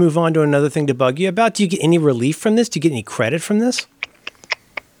to just move on to another thing to bug you about? Do you get any relief from this? Do you get any credit from this?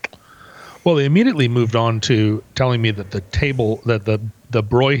 Well, they immediately moved on to telling me that the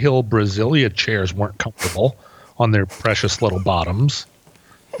Broyhill Brasilia chairs weren't comfortable on their precious little bottoms.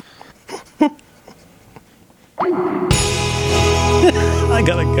 I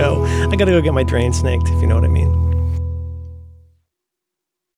gotta go get my drain snaked, if you know what I mean.